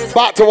cheat.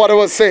 Back to what I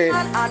was saying.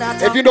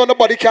 If you know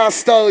nobody can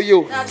style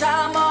you.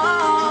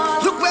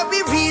 Look where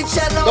we reach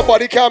and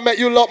Nobody can make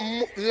you look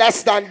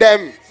less than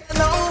them.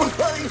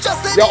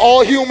 You're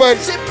all human.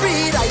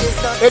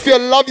 If you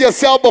love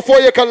yourself before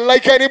you can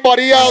like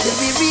anybody else,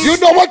 you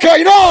know what's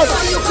going on.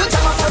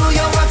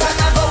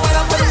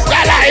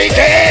 I like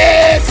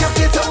it.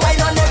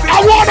 I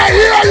wanna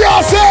hear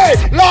you say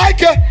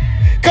like it,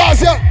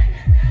 cause you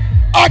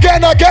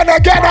again, I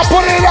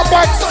put it up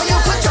back.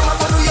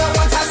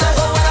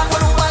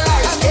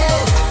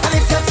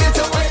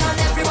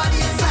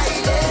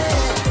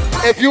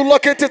 If you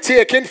look into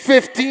taking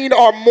 15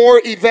 or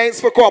more events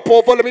for crop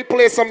over, let me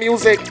play some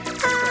music.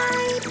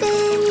 I've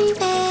been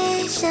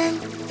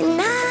patient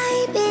and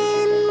I've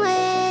been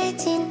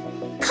waiting.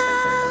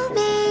 Call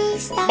me.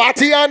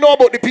 Matty, I know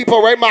about the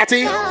people, right,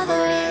 Matty?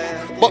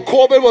 But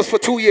COVID was for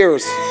 2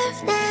 years.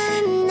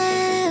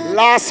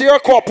 Last year,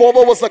 crop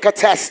over was like a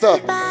tester.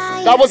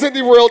 That wasn't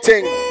the real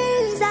thing.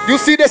 You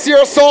see this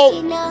year,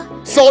 Soul?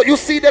 So you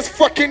see this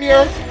fucking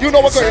year? You know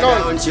what's going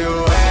on. Don't you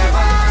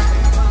ever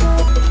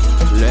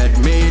let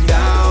me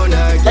down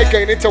again. I'm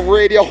getting into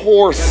radio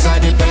horse.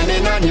 I'm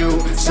depending on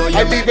you, so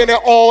I'm leaving it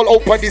all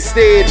open the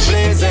stage.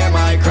 please hear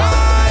my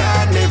cry,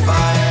 and if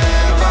I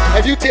ever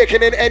Have you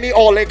taken in any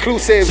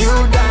all-inclusives? you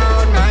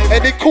down, I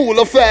Any cool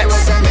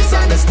effects?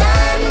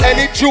 misunderstand.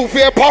 Any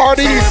Juve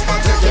parties?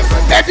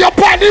 If you're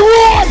on the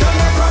road,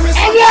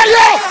 I want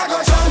you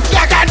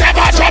like I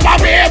never jump a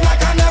wave.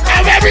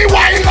 And every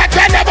wine like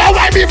I never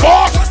wine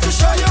before.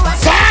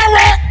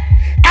 Sorry,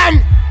 and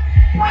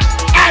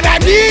I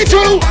need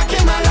you.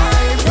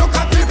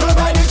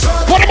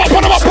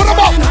 Put them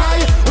up.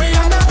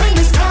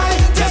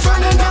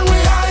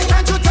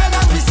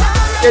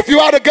 If you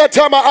had a good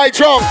time at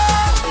IDRUNK,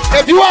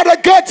 if you had a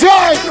good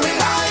time,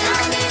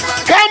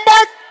 come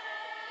back.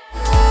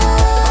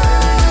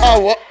 Oh,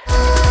 what?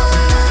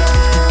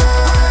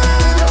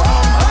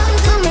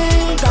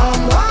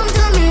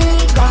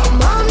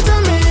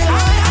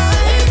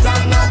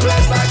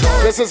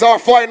 This is our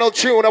final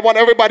tune. I want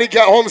everybody to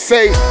get home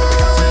safe.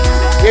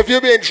 If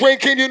you've been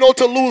drinking, you know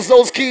to lose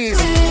those keys.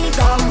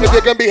 If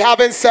you're going to be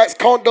having sex,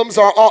 condoms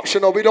are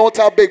optional. We don't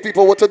tell big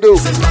people what to do.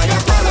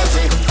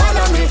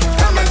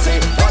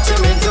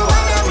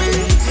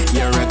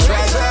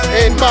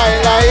 In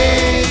my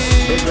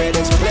life. The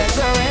greatest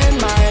pleasure in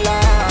my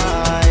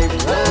life.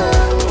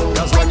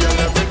 Cause when you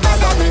left it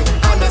bother me,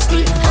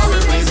 honestly, how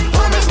it is,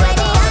 home is where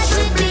the heart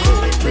should be.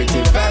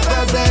 Pretty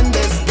feathers in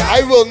the sky.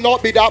 I will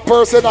not be that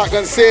person that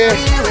can say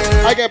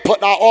I can put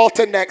that all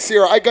to next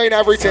year. I gain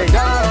everything.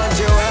 Don't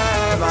you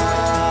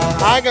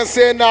I ain't gonna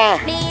say nah.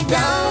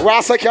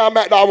 Rasta can't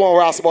make that one,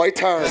 Rasta boy.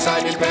 Turn. I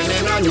ain't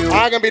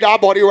gonna be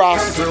that body,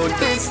 Rasta.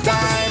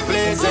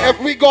 If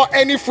we got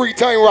any free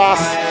time,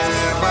 Rasta,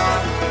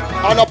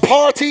 and a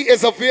party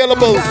is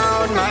available,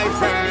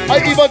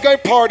 I even going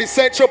party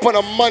central on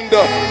a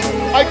Monday.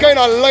 I going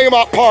to lame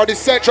up party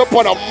central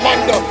on a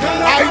Monday.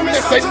 I ain't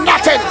missing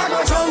nothing.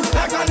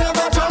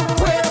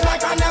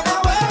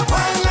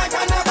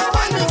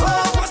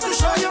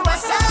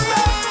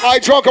 I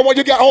drunk and when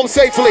you get home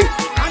safely.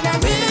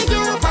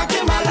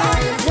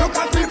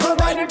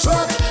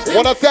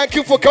 Wanna thank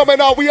you for coming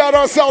out. We had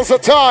ourselves a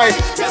time.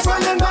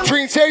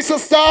 Dream Chaser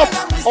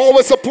staff,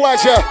 always a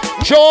pleasure.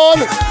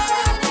 John.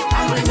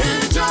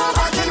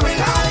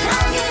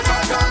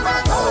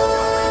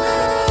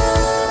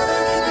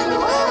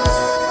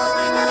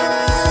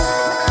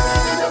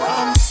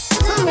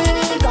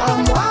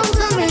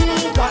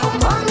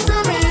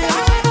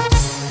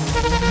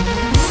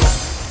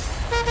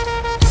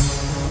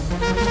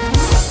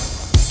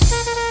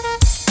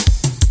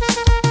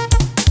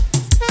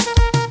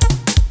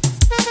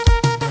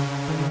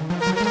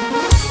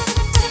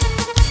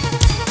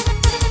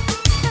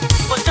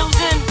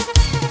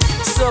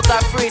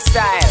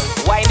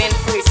 Freestyle, whining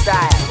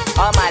freestyle.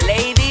 All my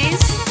ladies,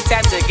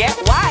 time to get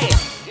wild.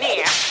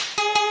 Yeah.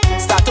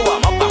 Start to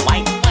warm up and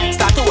wine.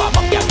 Start to warm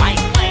up your mind.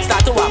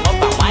 Start to warm up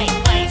and wine.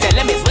 Tell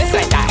them it's waist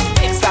like that.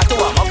 Start to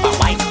warm up and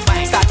wine.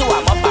 Start to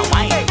warm up and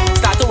wine.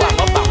 Start to warm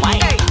up and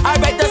wine.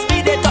 Alright, the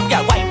speed it up,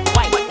 yeah. Wine,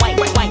 wine, wine,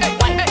 wine, wine,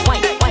 wine,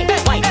 wine,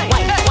 wine, wine,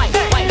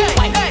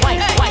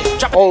 wine, wine.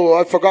 Oh,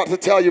 I forgot to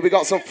tell you, we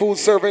got some food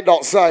served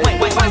outside.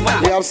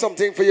 We have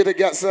something for you to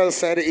get some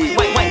to eat.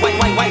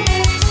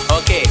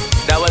 Okay,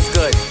 that was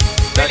good.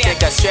 Now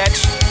take a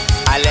stretch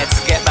and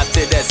let's get back to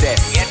the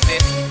zest.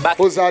 Back.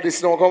 Who's that? This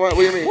snow comment?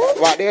 What do you mean?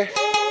 Right there?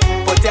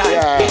 Put your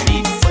hands on your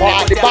knees. Oh,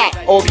 at the back.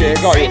 Okay,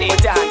 got it.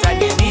 Put your hands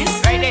on your knees.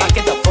 Back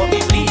it up for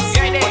me, please.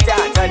 Put your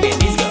hands on your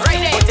knees.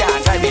 Put your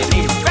hands on your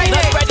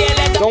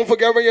knees. Don't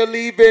forget when you're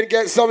leaving,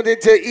 get something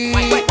to eat.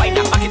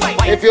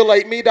 If you're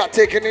like me, that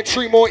taking in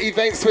 3 more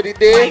events for the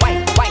day.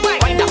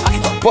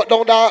 Put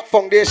down that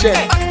foundation.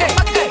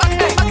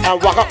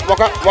 And walk up.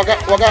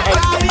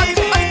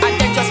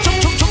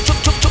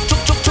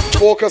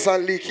 Focus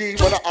on leaky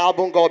when the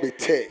album gonna be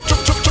thick.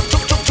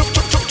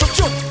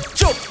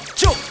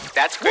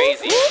 That's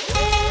crazy.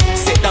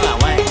 Sit down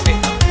and wine.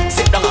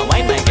 Sit down and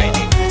wine, my girl.